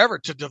took forever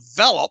to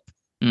develop.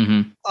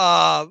 Mm-hmm.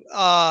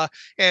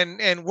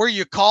 And were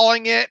you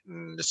calling it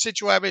and the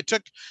situation it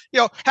took,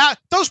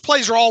 those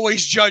plays are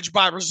always judged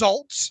by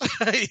results.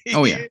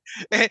 Oh yeah.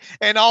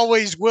 and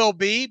always will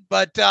be.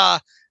 But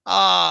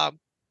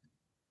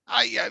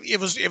it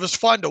was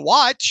fun to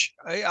watch.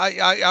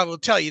 I will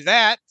tell you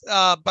that.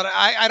 But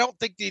I don't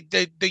think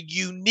the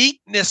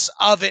uniqueness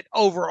of it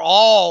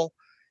overall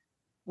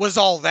was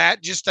all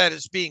that, just that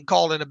it's being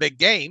called in a big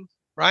game,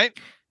 right?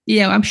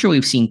 Yeah, I'm sure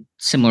we've seen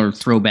similar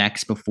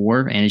throwbacks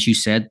before. And as you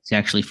said, it's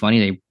actually funny.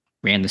 They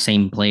ran the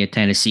same play at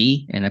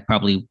Tennessee, and that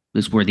probably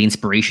is where the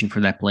inspiration for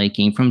that play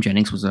came from.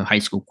 Jennings was a high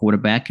school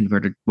quarterback,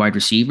 converted wide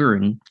receiver,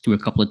 and threw a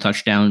couple of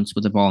touchdowns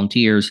with the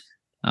Volunteers.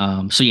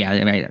 So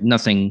yeah,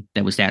 nothing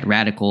that was that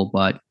radical,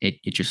 but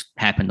it just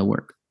happened to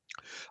work.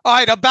 All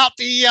right, about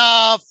the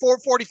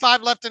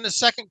 4:45 left in the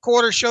second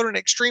quarter, showed an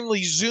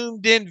extremely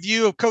zoomed in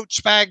view of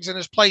Coach Spags and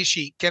his play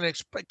sheet. Can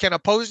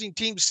opposing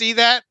teams see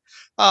that?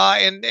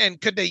 And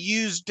could they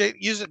use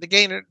it to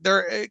gain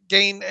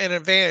an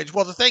advantage?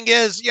 Well, the thing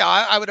is,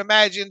 I would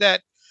imagine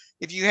that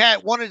if you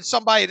wanted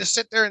somebody to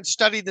sit there and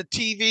study the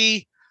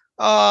TV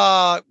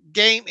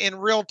game in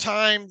real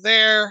time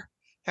there,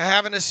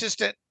 have an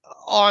assistant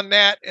on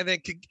that, and then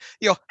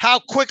how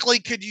quickly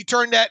could you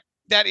turn that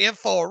that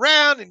info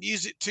around and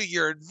use it to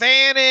your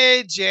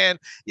advantage. And,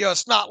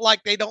 it's not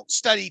like they don't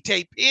study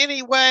tape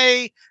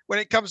anyway when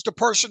it comes to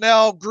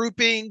personnel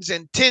groupings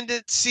and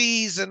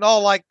tendencies and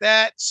all like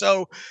that.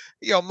 So,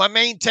 my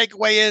main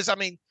takeaway is,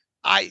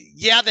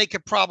 they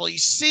could probably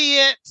see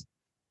it,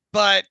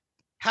 but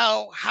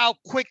how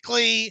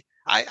quickly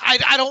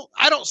I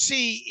don't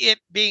see it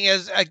being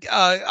as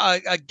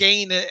a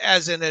gain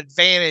as an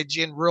advantage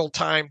in real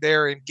time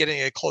there and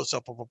getting a close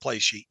up of a play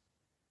sheet.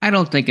 I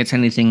don't think it's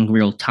anything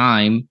real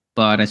time,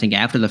 but I think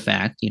after the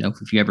fact,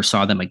 if you ever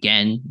saw them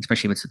again,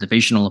 especially if it's a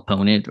divisional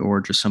opponent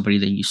or just somebody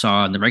that you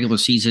saw in the regular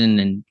season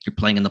and you're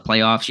playing in the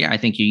playoffs, I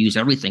think you use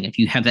everything. If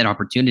you have that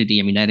opportunity,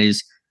 that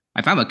is,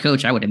 if I'm a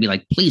coach, I would be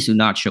like, please do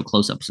not show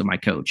close-ups of my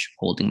coach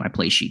holding my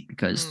play sheet,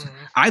 because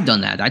I've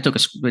done that.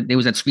 There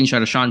was that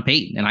screenshot of Sean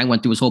Payton, and I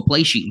went through his whole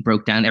play sheet and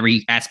broke down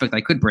every aspect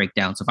I could break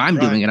down. So if I'm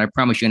doing it, I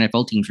promise you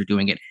NFL teams are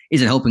doing it.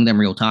 Is it helping them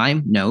real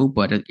time? No,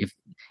 but if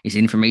it's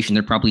information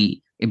they're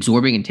probably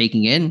absorbing and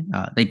taking in,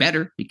 they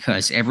better,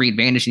 because every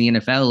advantage in the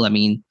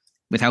NFL,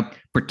 with how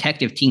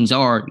protective teams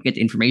are, you get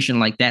information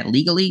like that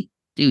legally,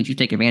 dude, you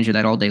take advantage of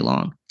that all day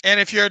long. And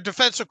if you're a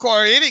defensive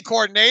any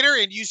coordinator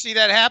and you see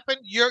that happen,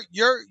 your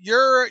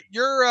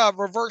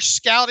reverse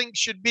scouting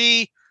should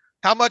be,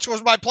 how much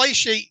was my play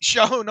sheet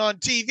shown on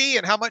TV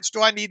and how much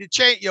do I need to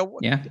change?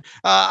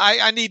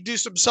 I need to do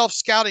some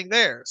self-scouting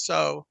there.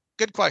 So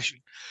good question.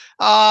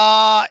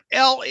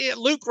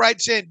 Luke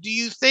writes in, do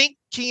you think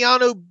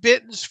Keanu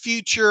Benton's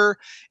future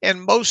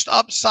and most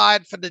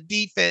upside for the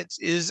defense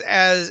is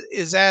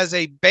as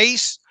a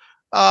base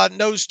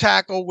nose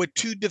tackle with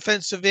two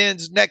defensive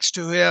ends next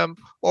to him,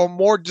 or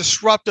more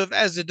disruptive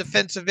as a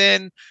defensive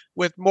end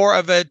with more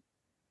of a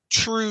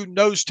true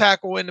nose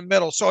tackle in the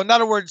middle? So in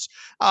other words,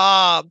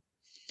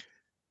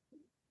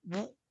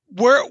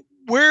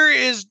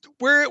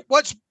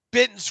 what's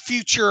Benton's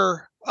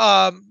future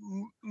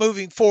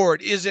moving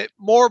forward? Is it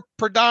more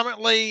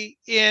predominantly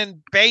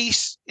in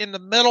base in the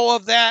middle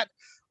of that,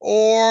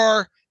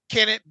 or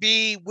can it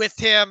be with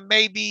him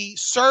maybe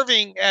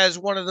serving as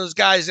one of those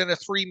guys in a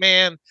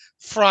 3-man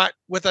front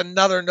with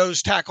another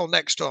nose tackle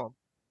next to him?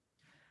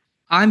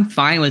 I'm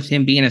fine with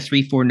him being a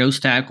 3-4 nose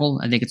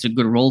tackle. I think it's a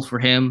good role for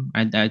him.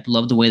 I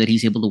love the way that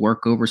he's able to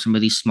work over some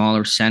of these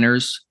smaller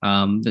centers.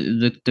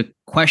 The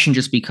question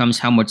just becomes,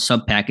 how much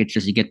sub package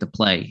does he get to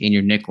play in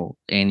your nickel?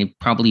 And it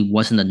probably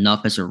wasn't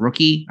enough as a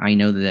rookie. I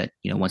know that,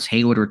 once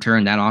Hayward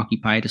returned, that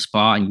occupied a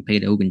spot, and you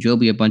paid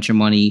Ogunjobi a bunch of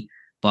money.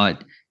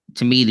 But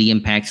to me, the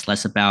impact's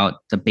less about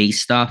the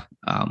base stuff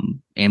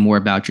and more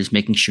about just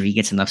making sure he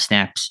gets enough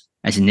snaps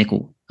as a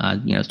nickel,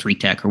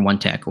 3-tech or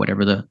 1-tech or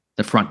whatever the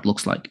front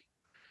looks like.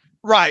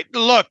 Right.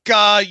 Look,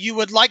 you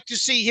would like to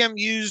see him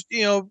used,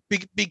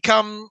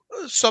 become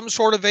some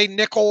sort of a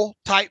nickel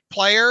type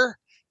player.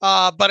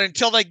 But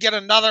until they get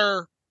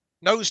another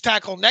nose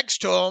tackle next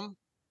to him,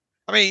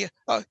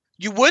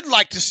 you would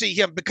like to see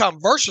him become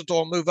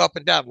versatile and move up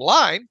and down the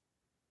line.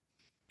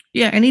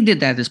 Yeah, and he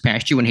did that this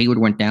past year when Hayward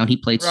went down. He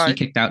played, right. He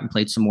kicked out and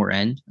played some more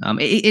end.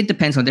 It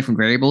depends on different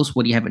variables.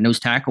 What do you have at nose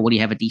tackle? What do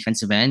you have at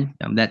defensive end?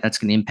 That's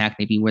going to impact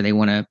maybe where they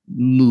want to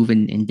move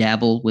and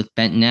dabble with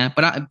Benton at.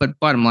 But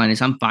bottom line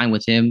is, I'm fine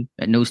with him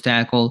at nose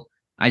tackle.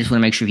 I just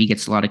want to make sure he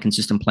gets a lot of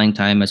consistent playing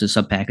time as a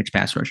sub package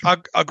pass rusher.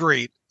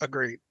 Agreed.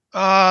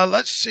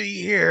 Let's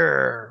see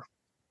here.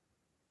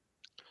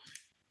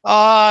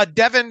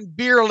 Devin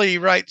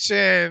Beerley writes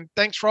in,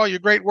 thanks for all your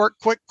great work.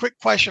 Quick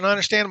question. I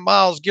understand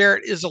Myles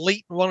Garrett is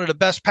elite and one of the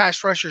best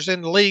pass rushers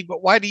in the league,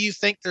 but why do you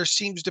think there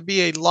seems to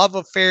be a love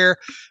affair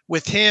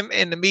with him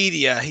and the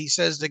media? He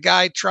says the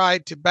guy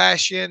tried to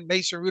bash in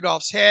Mason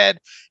Rudolph's head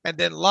and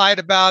then lied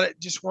about it.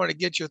 Just want to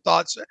get your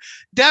thoughts.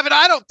 Devin,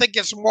 I don't think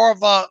it's more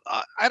of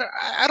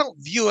I don't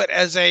view it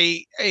as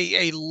a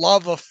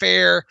love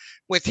affair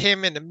with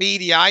him and the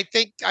media. I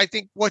think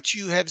what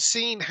you have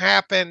seen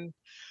happen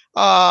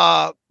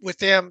with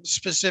them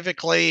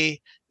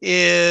specifically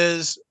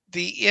is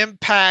the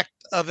impact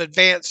of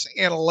advanced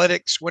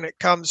analytics when it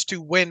comes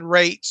to win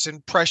rates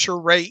and pressure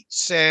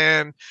rates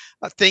and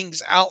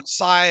things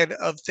outside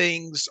of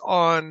things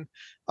on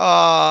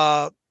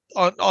the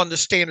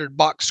standard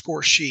box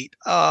score sheet.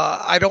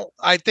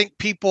 I think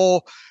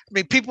people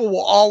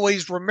will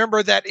always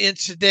remember that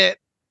incident.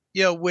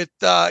 With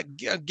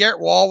Garrett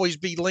will always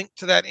be linked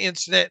to that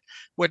incident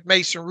with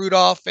Mason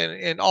Rudolph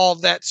and all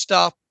of that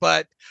stuff.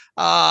 But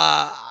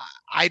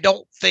I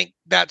don't think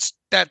that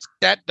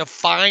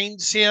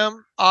defines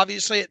him.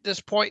 Obviously, at this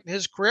point in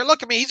his career,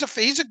 look, he's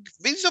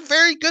a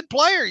very good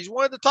player. He's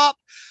one of the top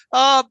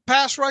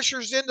pass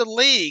rushers in the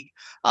league.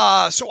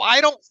 So I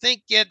don't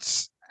think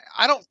it's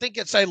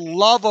a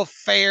love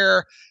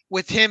affair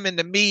with him in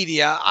the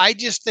media. I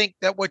just think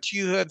that what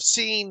you have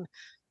seen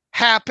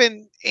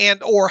happen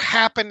and or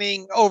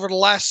happening over the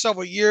last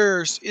several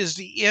years is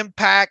the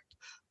impact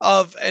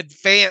of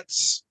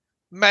advanced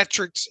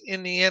metrics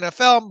in the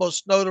NFL,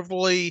 most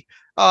notably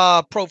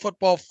Pro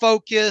Football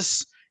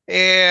Focus,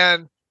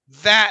 and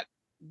that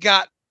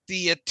got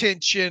the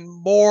attention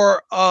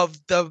more of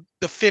the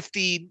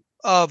 50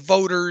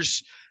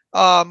 voters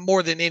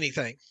more than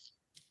anything.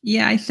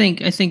 Yeah, I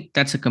think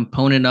that's a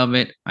component of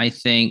it. I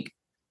think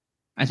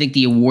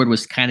the award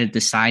was kind of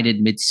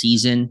decided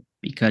mid-season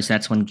because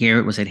that's when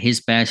Garrett was at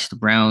his best. The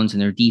Browns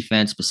and their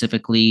defense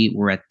specifically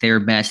were at their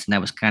best, and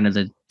that was kind of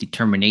the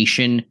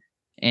determination.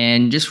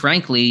 And just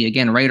frankly,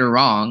 again, right or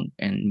wrong,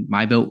 and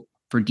my vote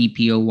for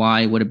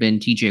DPOY would have been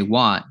TJ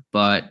Watt,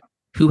 but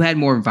who had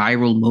more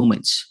viral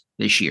moments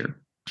this year?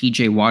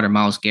 TJ Watt or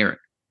Myles Garrett?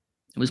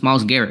 It was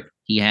Myles Garrett.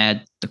 He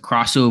had the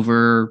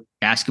crossover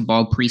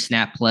basketball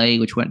pre-snap play,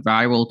 which went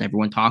viral.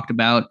 Everyone talked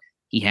about.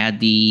 He had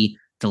the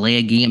delay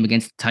a game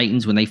against the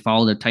Titans when they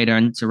followed the tight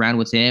ends around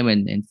with him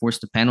and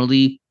forced a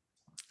penalty.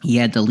 He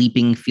had the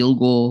leaping field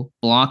goal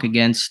block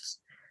against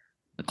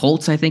the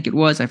Colts, I think it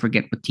was. I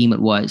forget what team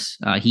it was.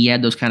 He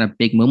had those kind of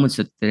big moments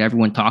that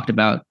everyone talked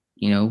about,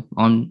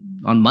 on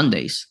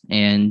Mondays,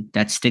 and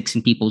that sticks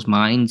in people's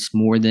minds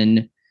more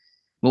than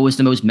what was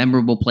the most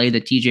memorable play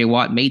that TJ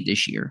Watt made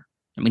this year.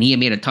 I mean, he had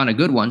made a ton of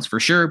good ones for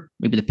sure.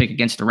 Maybe the pick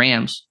against the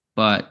Rams,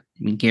 but I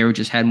mean, Garrett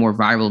just had more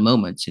viral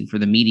moments, and for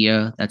the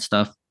media, that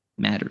stuff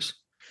matters.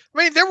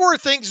 I mean, there were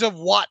things of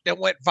Watt that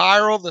went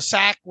viral: the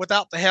sack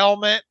without the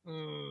helmet,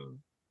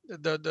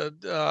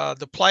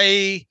 the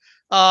play,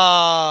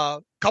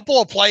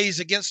 couple of plays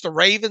against the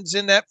Ravens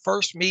in that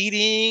first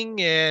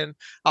meeting, and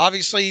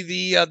obviously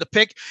the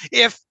pick.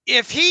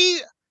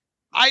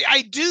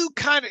 I do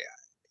kind of,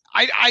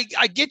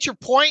 I get your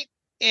point,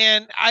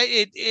 and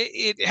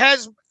it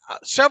has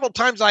several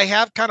times I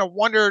have kind of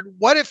wondered,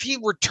 what if he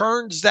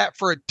returns that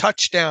for a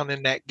touchdown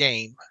in that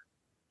game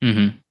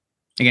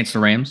Against the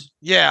Rams?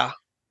 Yeah.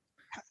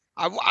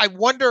 I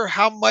wonder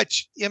how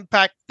much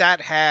impact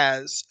that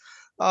has.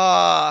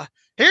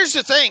 Here's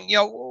the thing,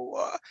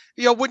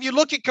 when you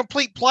look at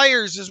complete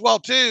players as well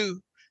too.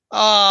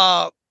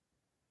 I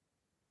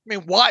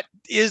mean, Watt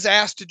is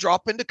asked to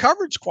drop into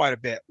coverage quite a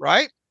bit,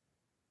 right?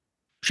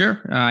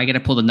 Sure. I got to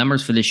pull the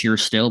numbers for this year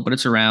still, but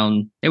it's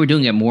around, they were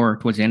doing it more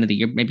towards the end of the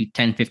year, maybe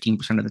 10,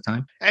 15% of the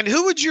time. And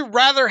who would you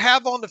rather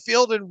have on the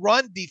field in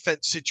run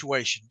defense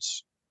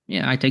situations?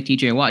 Yeah, I take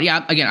TJ Watt.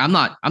 Yeah, again, I'm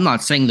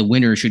not saying the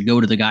winner should go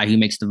to the guy who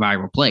makes the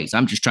viral plays.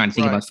 I'm just trying to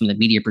think about from the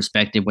media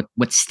perspective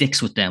what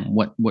sticks with them,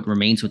 what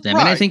remains with them.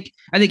 Right. And I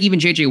think even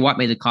JJ Watt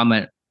made the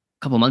comment a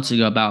couple months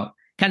ago about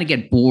kind of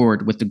get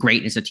bored with the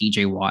greatness of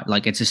TJ Watt.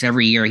 Like, it's just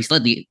every year he's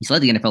led the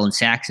NFL in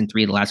sacks in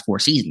 3 of the last 4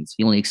 seasons.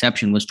 The only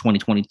exception was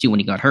 2022 when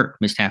he got hurt,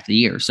 missed half the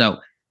year. So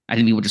I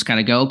think people just kind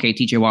of go, okay,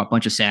 TJ Watt,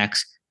 bunch of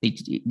sacks.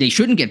 They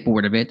shouldn't get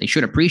bored of it. They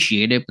should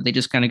appreciate it, but they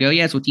just kind of go,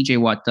 yeah, that's what TJ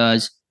Watt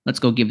does. Let's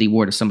go give the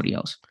award to somebody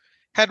else.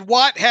 Had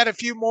Watt had a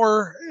few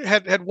more,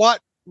 had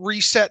Watt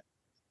reset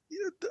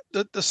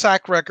the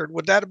sack record,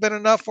 would that have been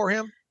enough for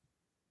him?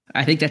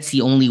 I think that's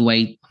the only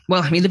way.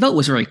 Well, I mean, the vote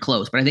was very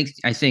close, but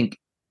I think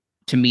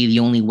to me, the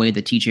only way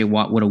that TJ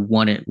Watt would have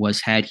won it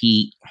was had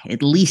he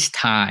at least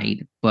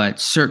tied, but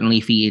certainly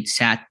if he had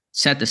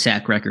set the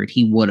sack record,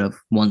 he would have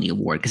won the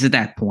award. Because at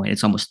that point,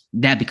 it's almost,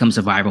 that becomes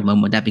a viral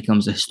moment. That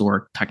becomes a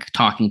historic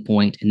talking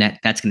point, and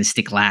that's going to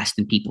stick last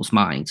in people's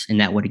minds. And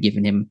that would have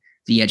given him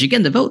the edge.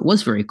 Again, the vote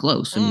was very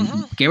close. I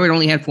mean, Garrett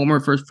only had 4 more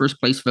first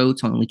place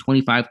votes on only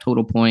 25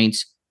 total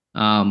points,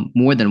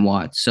 more than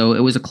Watt. So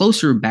it was a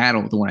closer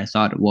battle than what I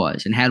thought it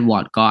was. And had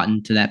Watt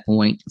gotten to that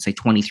point, say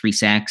 23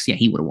 sacks, yeah,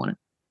 he would have won it.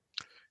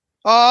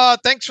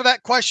 Thanks for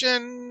that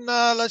question.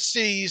 Let's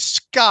see.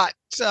 Scott,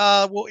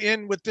 we'll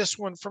end with this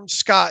one from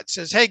Scott.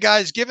 Says, hey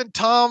guys, given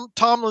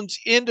Tomlin's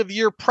end of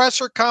year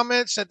presser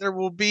comments that there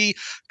will be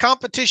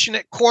competition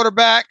at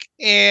quarterback,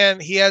 and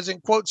he has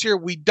in quotes here,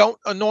 we don't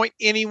anoint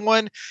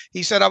anyone.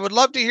 He said, I would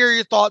love to hear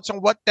your thoughts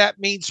on what that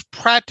means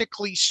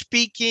practically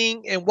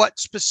speaking, and what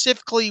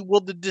specifically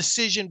will the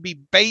decision be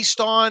based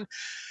on.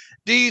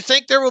 Do you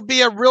think there will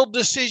be a real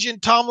decision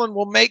Tomlin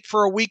will make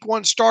for a week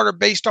 1 starter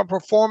based on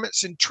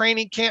performance in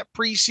training camp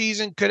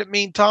preseason? Could it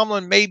mean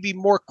Tomlin may be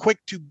more quick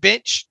to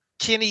bench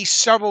Kenny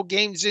several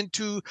games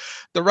into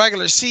the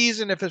regular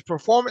season if his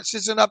performance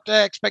isn't up to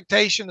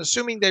expectation,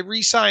 assuming they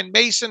re-sign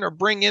Mason or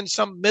bring in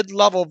some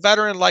mid-level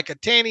veteran like a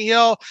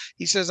Tannehill?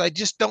 He says, I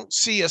just don't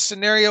see a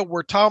scenario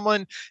where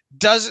Tomlin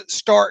doesn't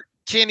start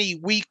Kenny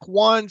week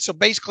 1. So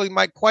basically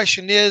my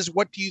question is,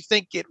 what do you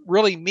think it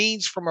really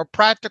means from a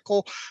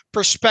practical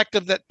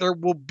perspective that there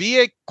will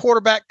be a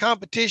quarterback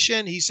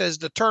competition? He says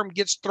the term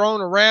gets thrown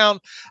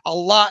around a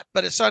lot,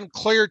 but it's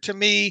unclear to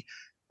me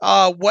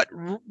what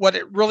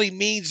it really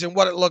means and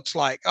what it looks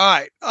like.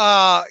 All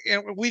right.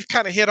 And we've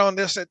kind of hit on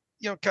this at,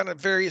 kind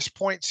of various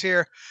points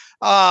here.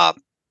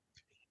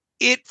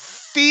 It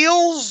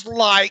feels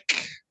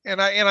like, and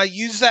I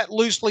use that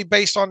loosely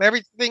based on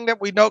everything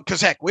that we know,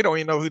 because heck, we don't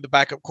even know who the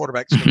backup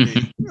quarterback's going to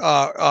be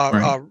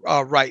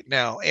right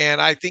now. And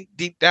I think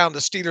deep down the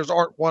Steelers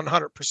aren't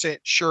 100%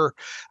 sure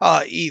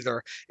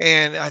either.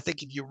 And I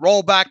think if you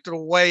roll back to the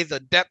way the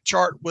depth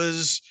chart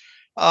was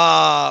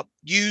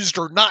used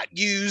or not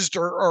used,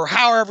 or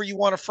however you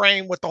want to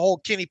frame with the whole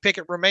Kenny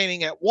Pickett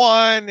remaining at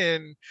 1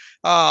 and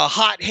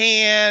hot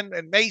hand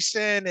and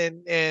Mason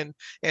and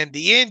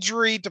the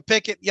injury to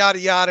Pickett, yada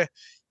yada.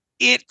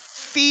 It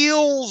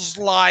feels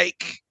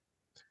like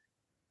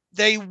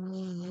they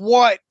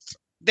want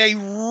they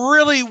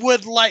really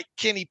would like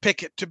Kenny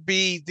Pickett to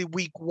be the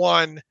week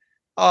 1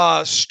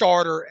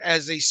 starter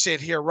as they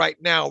sit here right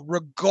now,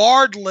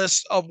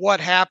 regardless of what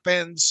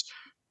happens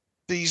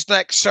these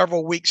next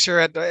several weeks here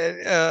at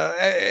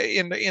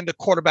in the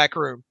quarterback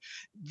room.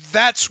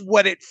 That's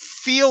what it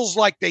feels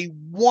like they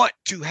want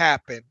to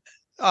happen.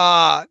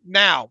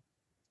 Now,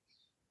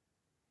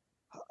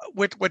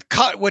 with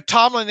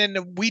Tomlin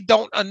and we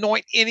don't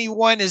anoint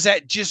anyone, is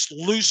that just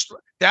loose?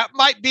 That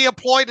might be a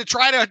ploy to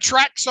try to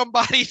attract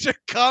somebody to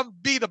come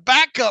be the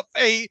backup.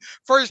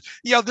 First,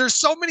 there's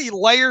so many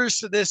layers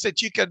to this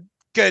that you could,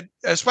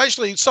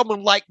 especially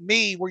someone like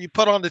me, where you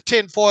put on the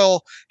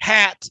tinfoil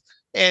hat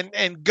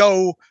and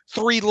go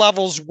 3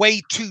 levels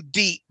way too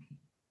deep,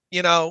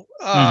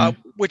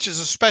 which is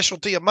a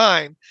specialty of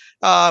mine,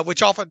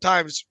 which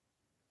oftentimes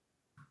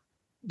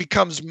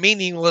becomes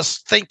meaningless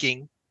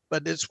thinking,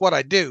 but it's what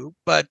I do.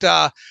 But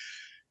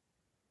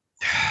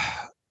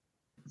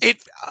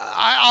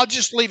I'll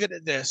just leave it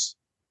at this.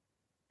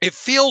 It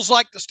feels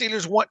like the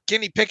Steelers want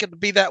Kenny Pickett to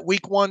be that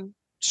week 1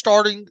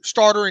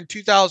 starter in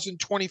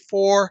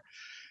 2024.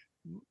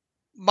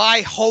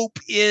 My hope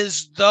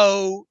is,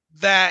 though,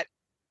 that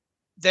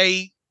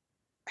they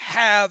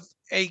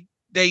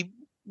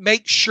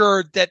make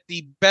sure that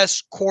the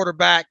best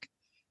quarterback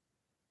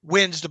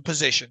wins the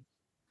position.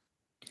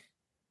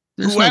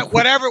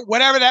 Whatever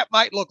that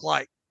might look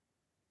like.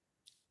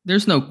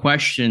 There's no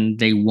question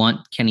they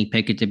want Kenny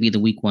Pickett to be the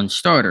week 1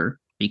 starter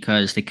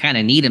because they kind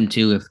of need him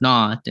to. If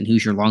not, then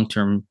who's your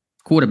long-term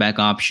quarterback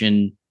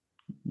option?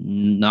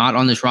 Not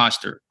on this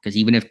roster, because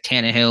even if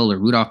Tannehill or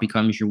Rudolph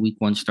becomes your week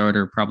 1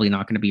 starter, probably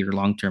not going to be your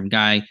long-term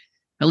guy,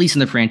 at least in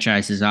the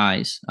franchise's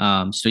eyes.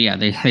 So yeah,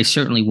 they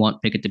certainly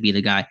want Pickett to be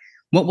the guy.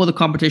 What will the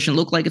competition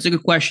look like? It's a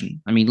good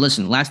question. I mean,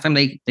 listen, last time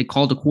they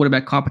called a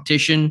quarterback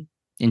competition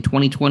in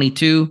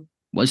 2022,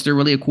 was there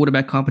really a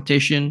quarterback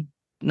competition?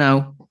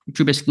 No.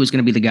 Trubisky was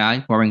going to be the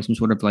guy, barring some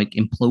sort of like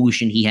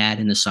implosion he had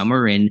in the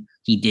summer, and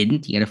he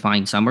didn't. He had a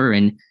fine summer,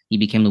 and he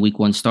became the week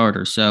 1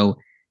 starter. So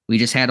we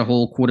just had a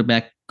whole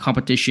quarterback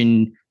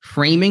competition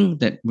framing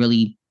that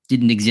really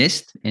didn't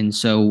exist. And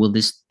so will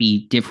this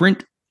be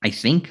different? I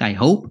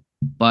hope,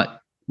 but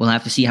we'll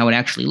have to see how it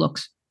actually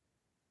looks.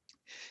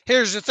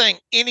 Here's the thing: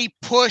 any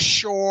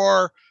push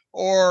or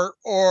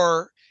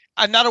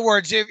in other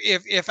words,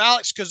 if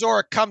Alex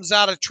Kozora comes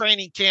out of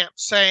training camp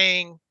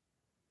saying,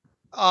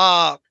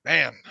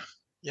 man,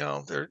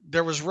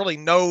 there was really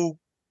no,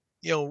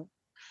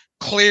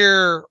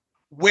 clear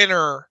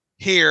winner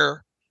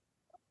here,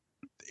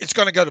 it's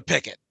going to go to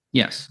Pickett.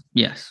 Yes.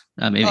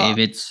 If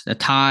it's a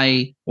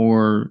tie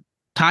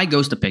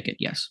goes to Pickett,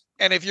 yes.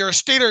 And if you're a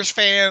Steelers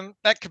fan,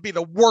 that could be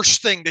the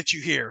worst thing that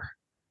you hear.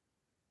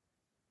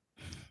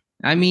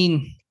 I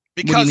mean,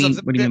 what do you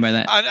mean by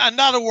that? In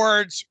other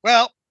words,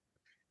 well,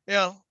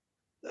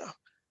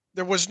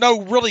 there was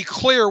no really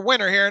clear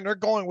winner here, and they're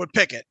going with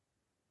Pickett.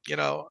 In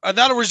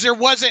other words, there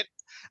wasn't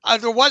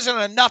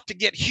enough to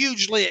get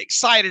hugely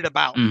excited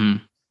about.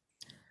 Mm-hmm.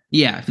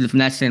 Yeah, from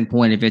that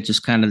standpoint, if it's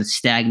just kind of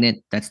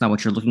stagnant, that's not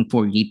what you're looking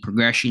for. You need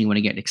progression. You want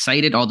to get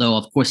excited. Although,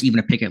 of course, even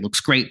if Pickett looks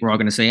great, we're all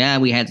going to say,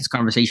 we had this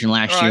conversation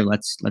last year.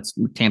 Let's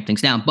tamp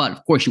things down. But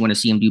of course, you want to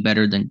see him do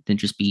better than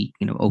just be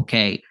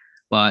okay.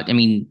 But I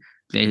mean,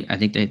 I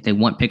think they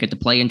want Pickett to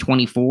play in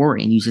 24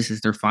 and use this as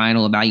their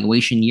final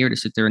evaluation year to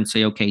sit there and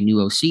say, okay, new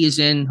OC is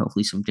in.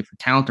 Hopefully, some different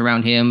talent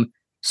around him.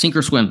 Sink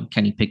or swim,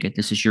 Kenny Pickett.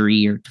 This is your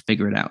year to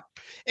figure it out.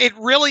 It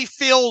really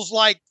feels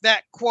like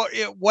that.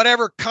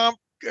 Whatever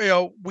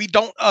we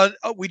don't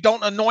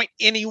anoint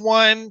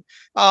anyone.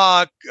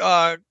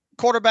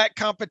 Quarterback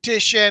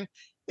competition.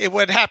 It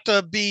would have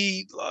to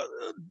be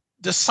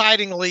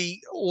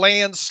decidingly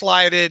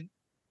landslided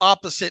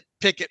opposite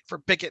Pickett for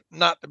Pickett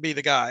not to be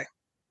the guy.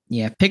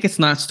 Yeah, Pickett's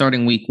not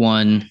starting week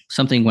 1.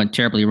 Something went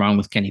terribly wrong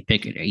with Kenny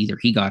Pickett. Either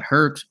he got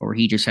hurt or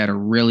he just had a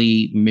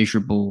really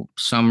miserable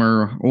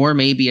summer, or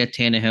maybe a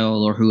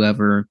Tannehill or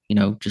whoever,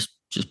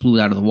 just blew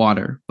it out of the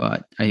water.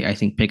 But I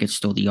think Pickett's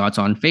still the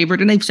odds-on favorite,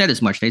 and they've said as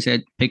much. They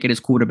said Pickett is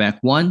quarterback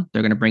 1.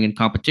 They're going to bring in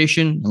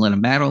competition and let him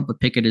battle, but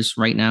Pickett is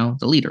right now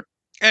the leader.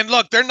 And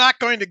look, they're not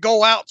going to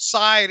go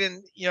outside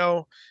and,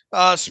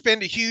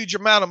 spend a huge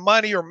amount of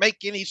money or make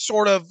any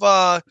sort of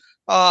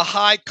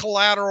high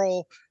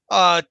collateral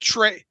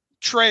trade.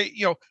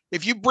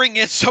 If you bring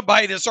in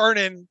somebody that's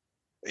earning,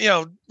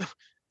 $8,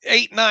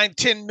 $9,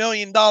 $10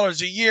 million a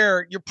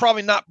year, you're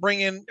probably not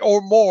bringing,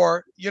 or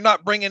more, you're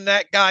not bringing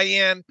that guy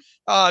in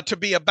to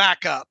be a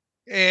backup.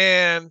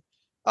 And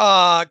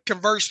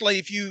conversely,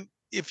 if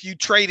you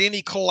trade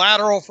any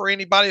collateral for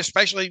anybody,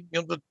 especially,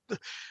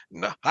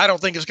 I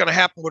don't think it's going to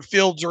happen with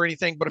Fields or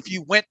anything, but if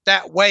you went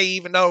that way,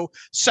 even though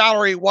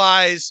salary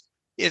wise,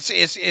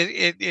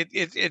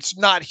 it's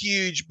not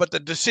huge, but the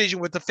decision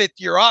with the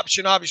 5th-year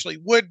option obviously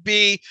would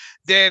be.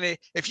 Then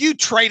if you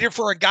traded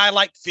for a guy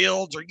like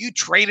Fields, or you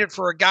traded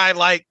for a guy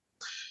like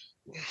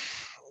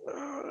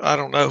I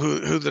don't know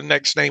who the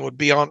next name would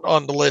be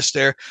on the list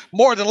there.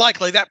 More than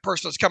likely, that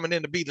person is coming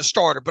in to be the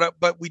starter.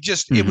 But we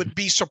just it would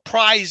be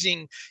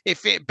surprising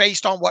if it,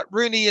 based on what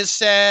Rooney has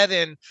said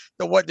and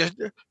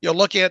you're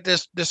looking at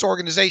this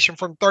organization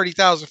from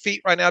 30,000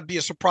 feet right now, it'd be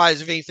a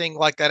surprise if anything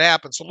like that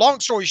happens. So long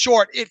story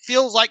short, it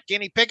feels like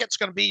Kenny Pickett's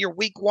going to be your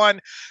week 1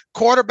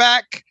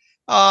 quarterback.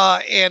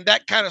 And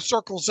that kind of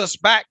circles us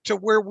back to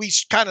where we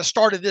kind of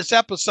started this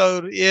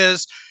episode,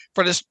 is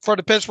for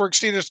the Pittsburgh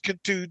Steelers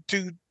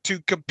to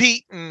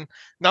compete and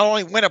not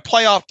only win a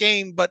playoff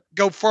game but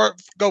go far in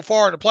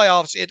the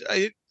playoffs.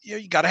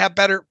 You got to have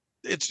better.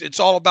 It's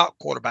all about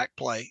quarterback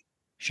play.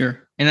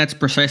 Sure, and that's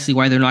precisely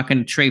why they're not going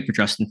to trade for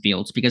Justin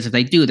Fields, because if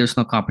they do, there's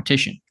no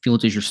competition.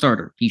 Fields is your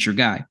starter. He's your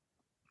guy,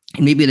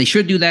 and maybe they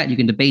should do that. You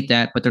can debate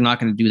that, but they're not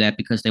going to do that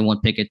because they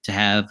want Pickett to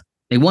have.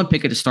 They want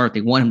Pickett to start.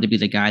 They want him to be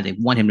the guy. They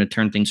want him to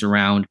turn things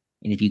around.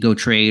 And if you go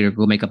trade or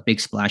go make a big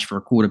splash for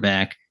a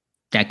quarterback,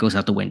 that goes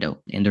out the window.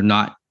 And they're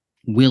not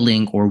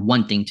willing or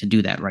wanting to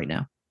do that right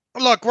now.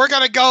 Look, we're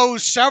going to go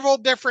several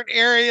different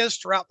areas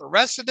throughout the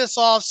rest of this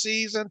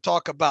offseason,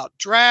 talk about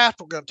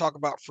draft. We're going to talk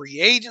about free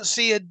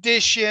agency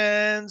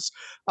additions,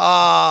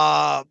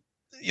 that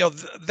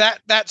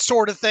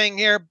sort of thing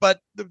here. But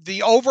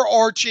the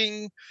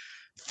overarching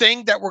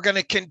thing that we're going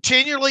to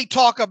continually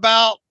talk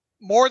about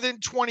more than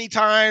 20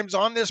 times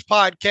on this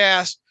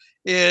podcast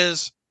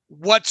is,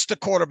 what's the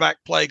quarterback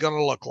play going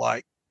to look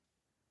like?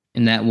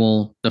 And that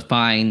will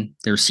define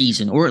their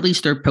season, or at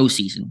least their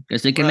postseason,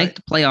 because they can make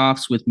the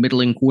playoffs with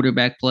middling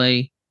quarterback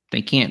play.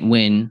 They can't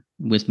win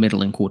with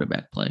middling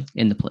quarterback play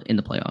in the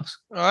playoffs.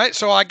 All right.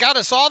 So I got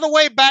us all the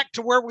way back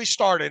to where we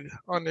started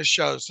on this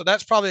show. So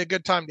that's probably a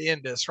good time to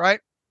end this, right?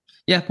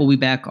 Yeah. We'll be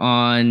back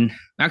on,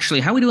 actually,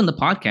 how are we doing the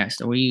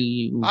podcast? Are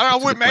we, I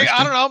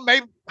don't know.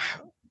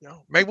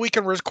 Maybe we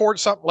can record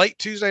something late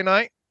Tuesday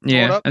night.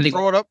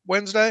 Throw it up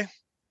Wednesday.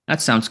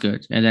 That sounds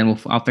good. And then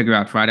I'll figure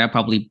out Friday.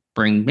 I'll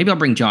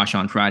bring Josh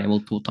on Friday.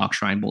 We'll talk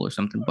Shrine Bowl or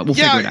something, but we'll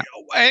figure it out.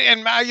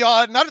 And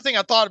another thing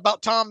I thought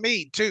about Tom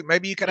Mead too.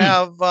 Maybe you could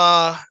have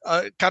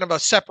kind of a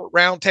separate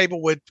round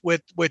table with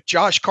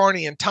Josh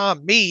Carney and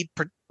Tom Mead,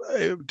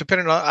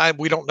 depending on,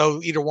 we don't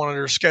know either one of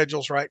their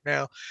schedules right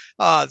now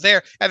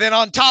there. And then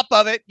on top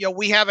of it,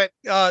 we have it.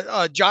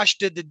 Josh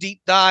did the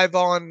deep dive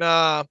on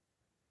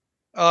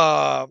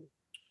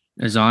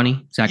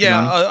Azani, Zach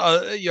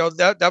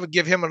Azani. That would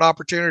give him an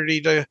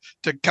opportunity to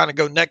kind of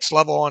go next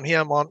level on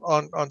him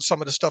on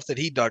some of the stuff that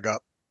he dug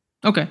up.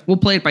 Okay, we'll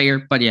play it by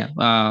ear, but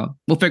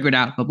we'll figure it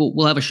out. But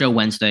we'll have a show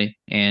Wednesday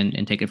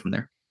and take it from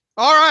there.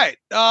 All right.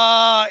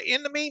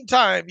 In the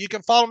meantime, you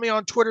can follow me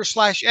on Twitter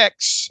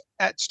 /X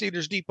at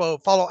Steelers Depot.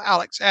 Follow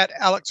Alex at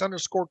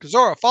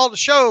Alex_Kozora. Follow the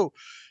show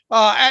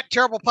at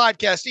Terrible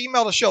Podcast.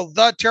 Email the show,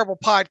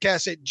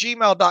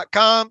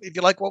 theterriblepodcast@gmail.com. If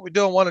you like what we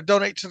do and want to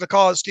donate to the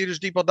cause,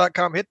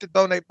 SteelersDepot.com. Hit the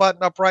donate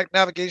button, upright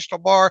navigational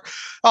bar.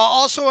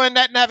 Also in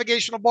that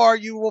navigational bar,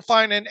 you will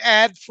find an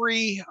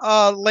ad-free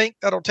link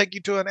that'll take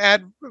you to an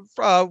ad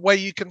way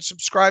you can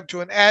subscribe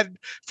to an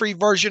ad-free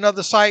version of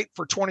the site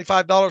for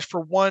 $25 for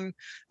 1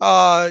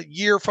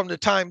 year from the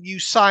time you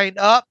sign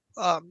up.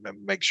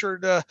 Make sure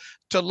to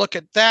look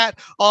at that.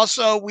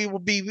 Also, we will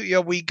be,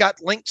 we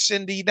got links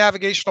in the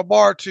navigational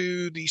bar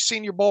to the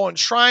Senior Bowl and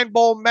Shrine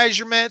Bowl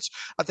measurements.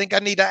 I think I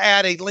need to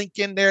add a link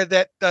in there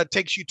that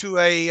takes you to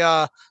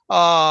a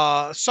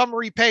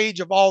summary page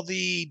of all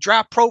the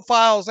draft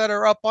profiles that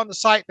are up on the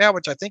site now,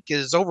 which I think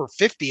is over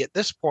 50 at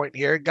this point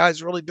here.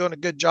 Guys really doing a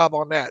good job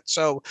on that.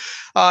 So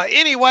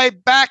anyway,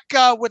 back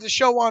with the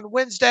show on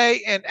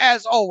Wednesday. And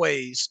as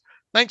always,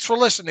 thanks for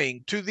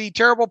listening to the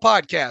Terrible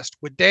Podcast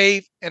with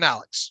Dave and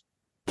Alex.